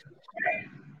 well,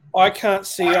 I can't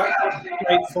see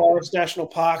Great Forest National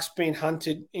Parks being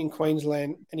hunted in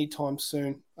Queensland anytime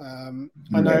soon. I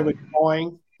know we're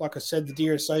trying. Like I said, the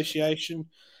Deer Association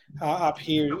up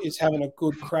here is having a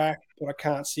good crack, but I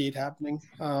can't see it happening.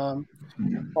 I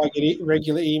get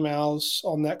regular emails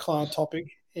on that kind of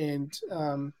topic, and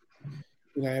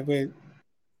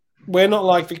we're not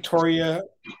like Victoria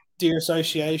Deer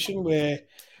Association, where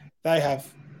they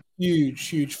have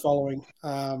huge following.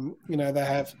 They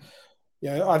have,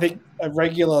 I think a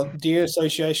regular Deer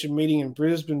Association meeting in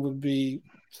Brisbane would be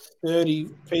 30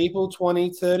 people, 20,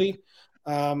 30.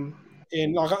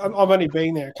 And like I've only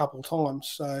been there a couple of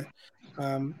times, so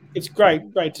it's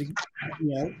great to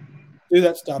do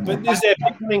that stuff. But is there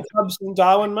pig hunting clubs in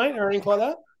Darwin, mate, or anything like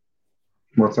that?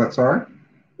 What's that? Sorry.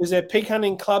 Is there pig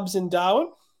hunting clubs in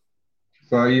Darwin?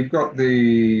 So you've got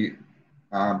the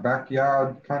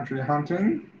backyard country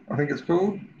hunting, I think it's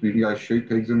called. You can go shoot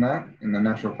pigs in that in the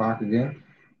national park again,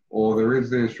 or there is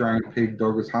the Australian Pig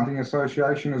Doggers Hunting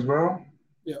Association as well.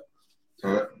 Yeah.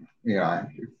 So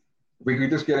if we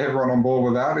could just get everyone on board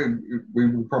with that, we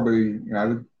would probably,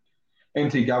 the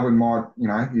NT government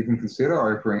might, even consider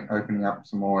opening up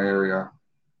some more area.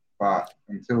 But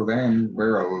until then,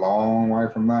 we're a long way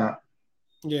from that.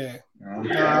 Yeah.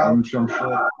 I'm sure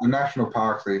the national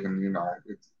parks even,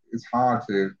 it's hard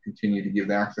to continue to give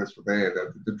the access for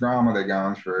the drama they're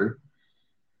going through.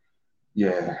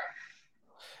 Yeah.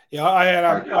 Yeah, I had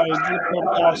a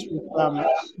podcast with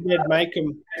Ned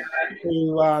Makem,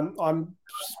 who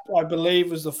I believe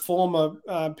was the former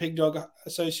Pig Dog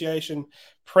Association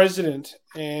president,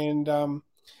 and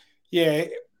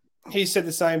he said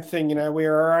the same thing.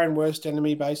 We're our own worst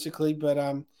enemy, basically.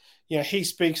 But he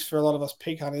speaks for a lot of us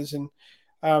pig hunters, and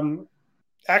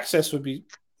access would be,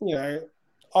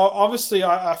 obviously,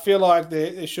 I feel like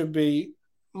there should be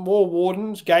more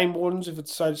wardens, game wardens, if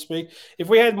it's so to speak. If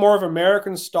we had more of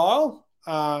American style,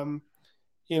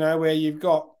 where you've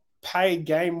got paid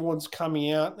game wardens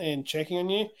coming out and checking on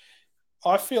you,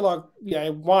 I feel like,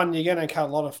 one, you're going to cut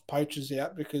a lot of poachers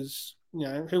out because,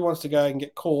 who wants to go and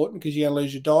get caught because you're going to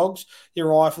lose your dogs, your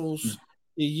rifles,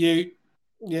 your ute.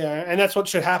 Yeah, and that's what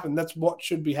should happen. That's what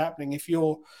should be happening. If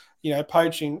you're,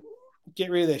 poaching, get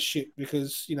rid of their shit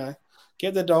because,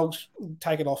 get the dogs,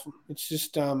 take it off them. It's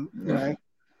just, the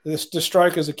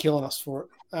strokers are killing us for it.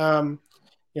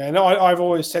 I've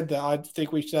always said that. I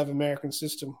think we should have an American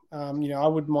system. I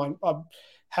wouldn't mind. I'd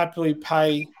happily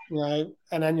pay, an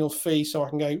annual fee so I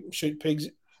can go shoot pigs,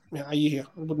 a year. It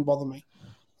wouldn't bother me.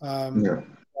 So,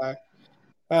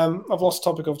 I've lost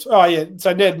topic of. Oh yeah,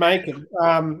 so Ned Macon.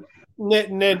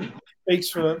 Ned speaks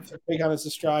for Pig Hunters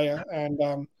Australia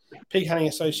and Pig Hunting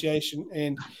Association,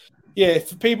 and yeah,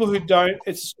 for people who don't,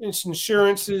 it's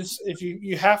insurances. If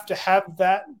you have to have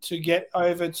that to get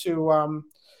over to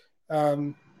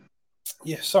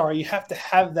you have to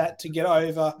have that to get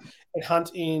over and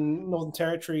hunt in Northern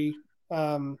Territory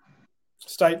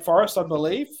State Forest, I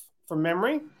believe, from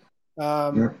memory.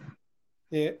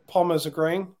 Yeah, Palmer's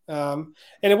agreeing, and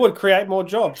it would create more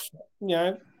jobs.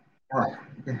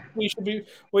 We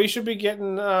should be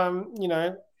getting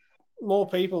more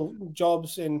people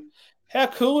jobs. And how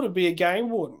cool to be a game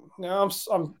warden. Now,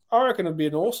 I reckon it'd be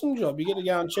an awesome job. You get to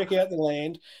go and check out the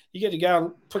land. You get to go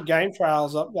and put game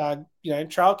trails up.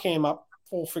 Trail cam up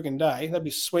all freaking day. That'd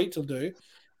be sweet to do.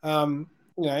 And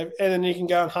then you can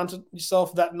go and hunt it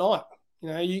yourself that night.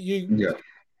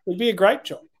 It'd be a great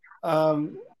job.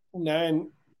 And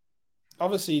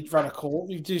obviously you'd run a course,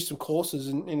 you do some courses,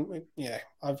 and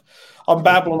I'm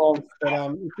babbling on,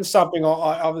 but it's just something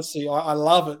I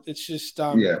love it. It's just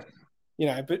but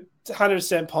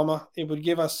 100% Palmer. It would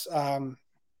give us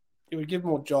it would give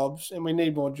more jobs, and we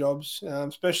need more jobs,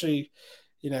 especially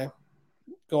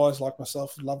guys like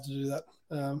myself would love to do that.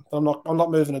 But I'm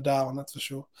not moving to Darwin, that's for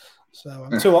sure. So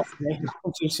I'm too hot for me.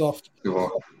 I'm too soft.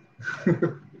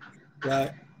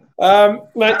 Right.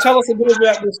 Mate, tell us a bit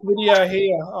about this video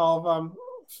here. I've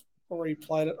already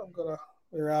played it.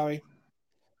 Where are we?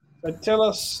 So tell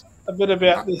us a bit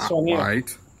about this one here.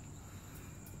 Right.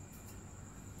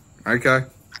 Okay.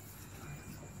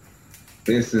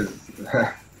 This is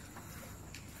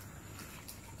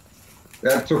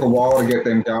that took a while to get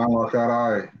them going like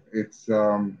that. It's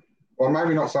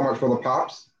maybe not so much for the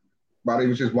pups, but it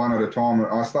was just one at a time.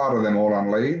 I started them all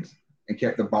on leads and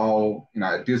kept the bowl,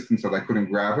 at distance so they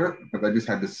couldn't grab it, but they just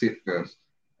had to sit first.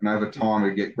 And over time,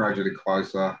 we get gradually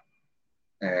closer.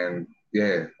 And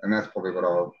that's probably what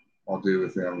I'll do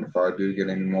with them if I do get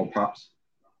any more pups.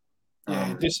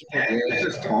 Discipline. It's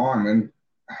just time, and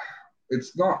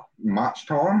it's not much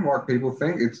time like people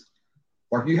think. It's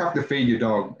like you have to feed your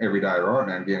dog every day, right?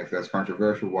 And again, if that's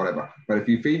controversial, whatever. But if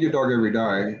you feed your dog every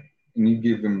day and you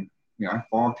give them,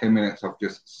 5-10 minutes of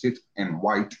just sit and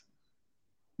wait,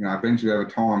 eventually over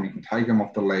time you can take them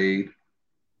off the lead.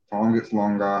 Time gets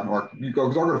longer. Because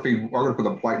I've got to put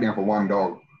the plate down for one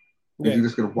dog. Yeah. You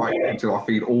just got to wait until I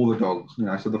feed all the dogs.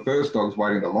 So the first dog's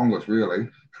waiting the longest, really.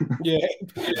 Yeah.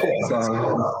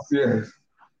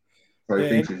 So he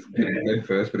thinks he's getting fed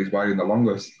first, but he's waiting the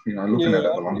longest. Looking at it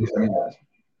the longest, anyways.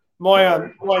 My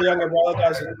younger brother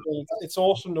does it. It's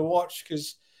awesome to watch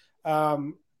because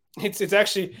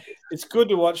it's good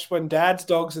to watch when Dad's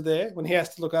dogs are there, when he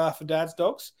has to look after Dad's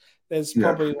dogs. There's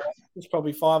probably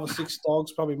 5 or 6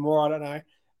 dogs, probably more, I don't know.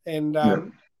 And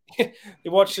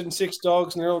you're watching 6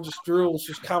 dogs and they're all just drools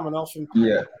just coming off, and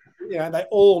they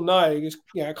all know, just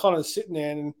kind of sitting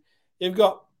there. And you've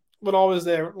got, when I was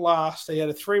there last, they had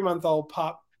a 3-month-old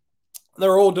pup. They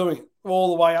were all doing it all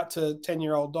the way up to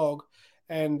 10-year-old dog,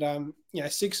 and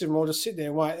 6 of them all just sitting there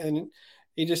and wait. And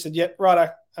he just said, "Yep, righto."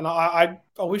 And I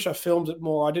wish I filmed it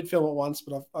more. I did film it once,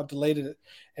 but I deleted it.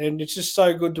 And it's just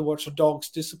so good to watch a dog's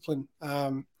discipline.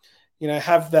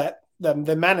 Have that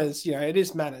the manners. It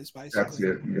is manners basically. That's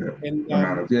it. Yeah, and,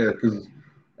 manners. Yeah, because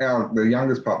the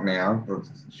youngest pup now,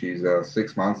 she's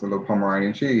 6 months, a little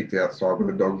Pomeranian. She eats outside with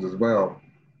the dogs as well.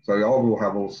 So I will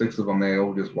have all 6 of them there,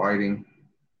 all just waiting.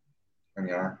 And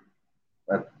it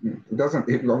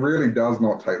really does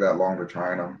not take that long to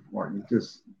train them. Like you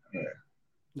just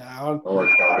No, I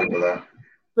always tell people that.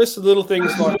 Just the little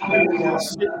things like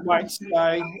sit, wait,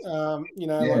 stay.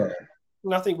 Like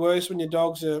nothing worse when your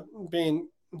dogs are being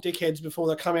dickheads before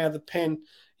they come out of the pen.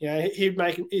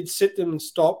 He'd sit them and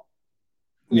stop,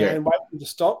 and wait for them to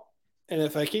stop. And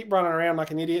if they keep running around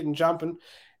like an idiot and jumping,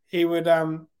 he would,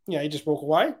 he'd just walk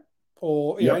away,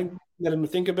 or let him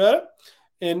think about it.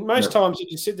 And most times he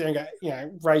just sit there and go,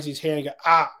 raise his hand and go,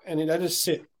 and they just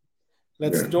sit.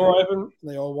 Lets the door open,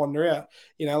 and they all wander out.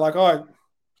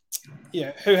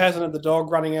 who hasn't had the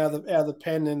dog running out of the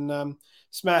pen and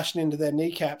smashing into their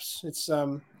kneecaps? It's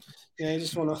you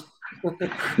just want to.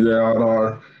 Yeah, I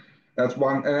know. That's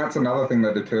one, and that's another thing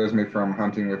that deters me from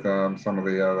hunting with some of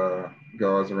the other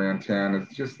guys around town.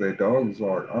 It's just their dogs.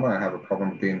 Like, I don't have a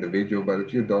problem with the individual, but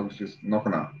if your dog's just not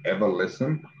going to ever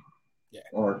listen,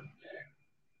 like,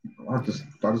 I just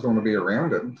don't want to be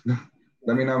around it.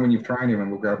 Let me know when you've trained him,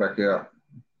 and we'll go back out.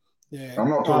 Yeah, I'm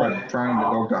not talking about training the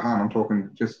dog to hunt. I'm talking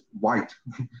just wait.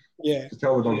 Yeah, just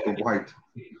tell the dog to wait.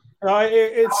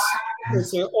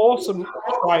 It's an awesome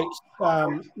trait.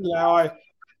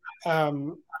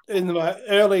 In the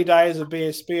early days of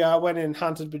BSB, I went and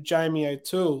hunted with Jamie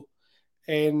O'Toole,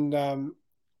 and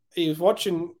he was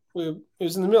watching. It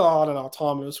was in the middle. I don't know what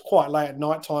time. It was quite late at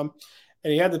night time,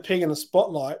 and he had the pig in the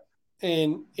spotlight,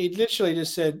 and he literally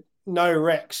just said, "No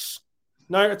Rex."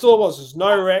 No, it's all it was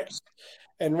no Rex,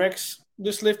 and Rex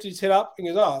just lifted his head up and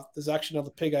goes, "Oh, there's actually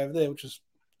another pig over there, which is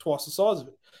twice the size of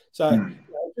it." So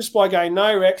just by going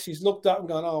no Rex, he's looked up and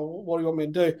gone, "Oh, what do you want me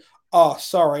to do?" Oh,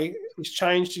 sorry, he's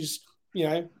changed his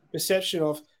perception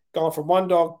of going from one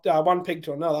pig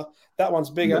to another. That one's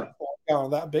bigger. Yeah. I'm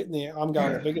going that bit. Yeah, I'm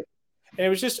going the bigger. And it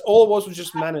was just all it was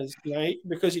just manners,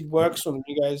 because he'd works on them.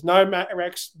 He goes, "No,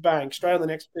 Rex, bang, straight on the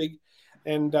next pig,"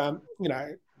 and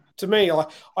to me,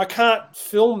 I can't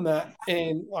film that,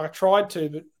 and I tried to,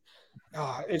 but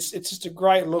it's just a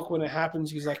great look when it happens.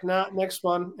 He's like, "Nah, next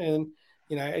one," and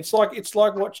it's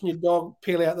like watching your dog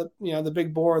peel out the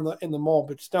big boar in the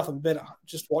mob. It's nothing better.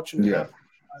 Just watching it happen.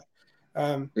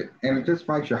 And it just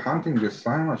makes your hunting just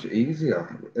so much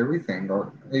easier. Everything, like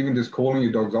even just calling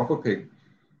your dogs off a pig.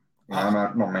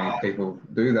 Not many people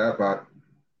do that, but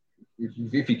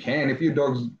if you can, if your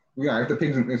dog's, if the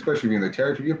pigs, especially in the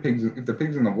territory, if the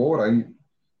pig's in the water,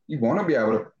 you want to be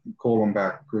able to call them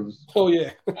back because you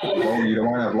don't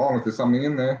want to have long if there's something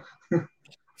in there.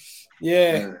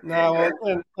 No,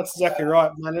 that's exactly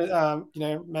right.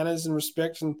 Manners and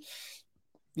respect and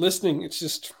listening. It's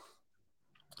just,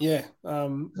 it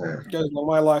goes a long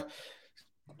way. Like,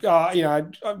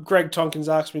 Greg Tompkins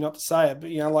asked me not to say it,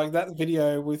 but like that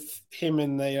video with him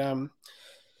and that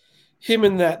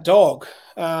dog,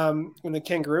 in the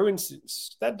kangaroo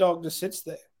instance, that dog just sits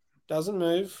there, doesn't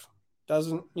move,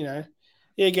 doesn't,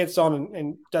 he gets on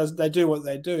and does. They do what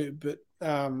they do, but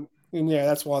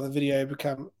that's why the video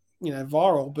become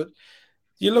viral. But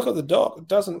you look at the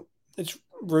dog; it's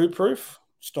roo proof,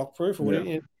 stock proof, or whatever.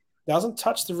 It doesn't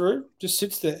touch the roo, just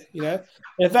sits there. And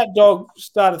if that dog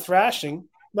started thrashing,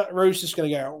 that roo's just going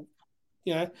to go,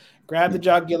 grab the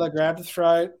jugular, grab the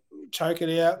throat, choke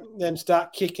it out, then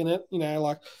start kicking it.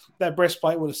 Like that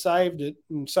breastplate would have saved it,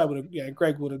 and so would have.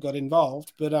 Greg would have got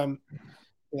involved, but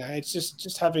it's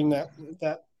just having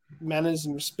that manners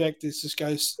and respect. This just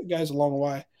goes a long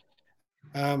way.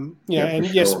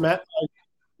 Yes, Matt,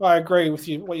 I agree with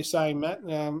you. What you're saying, Matt.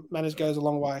 Manners goes a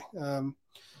long way.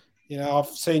 I've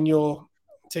seen your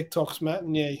TikToks, Matt,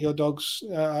 and your dogs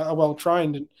are well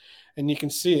trained, and you can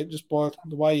see it just by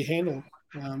the way you handle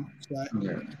them.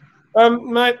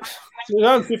 Mate, we're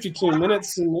on 52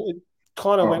 minutes, and it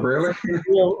kind of went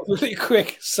really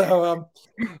quick. So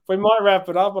we might wrap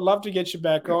it up. I'd love to get you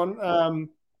back on.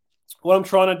 What I'm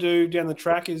trying to do down the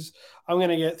track is I'm going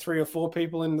to get 3 or 4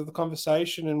 people into the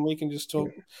conversation, and we can just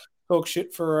talk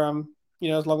shit for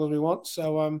as long as we want.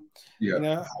 So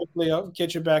hopefully I'll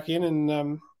get you back in,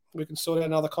 and we can sort out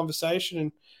another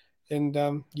conversation and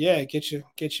get you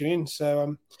in.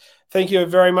 So thank you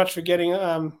very much for getting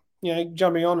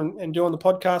jumping on and doing the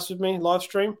podcast with me, live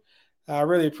stream. I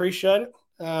really appreciate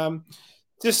it.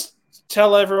 Just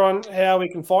tell everyone how we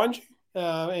can find you,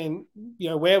 and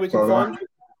where we can find you,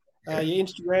 your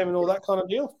Instagram and all that kind of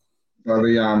deal.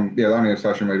 The only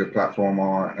social media platform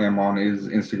I am on is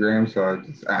Instagram, so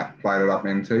it's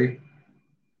 @PlayItUpNT.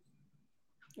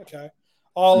 Okay,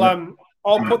 I'll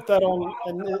put that on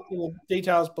in the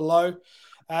details below,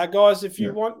 guys. If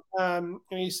you want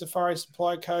any Safari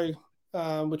Supply Co.,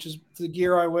 which is the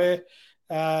gear I wear,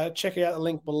 check out the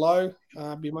link below.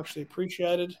 Be muchly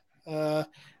appreciated.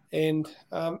 And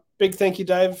big thank you,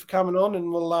 Dave, for coming on,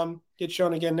 and we'll get you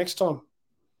on again next time.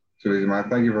 Too easy, mate.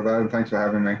 Thank you for that, and thanks for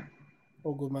having me.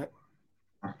 All good, mate.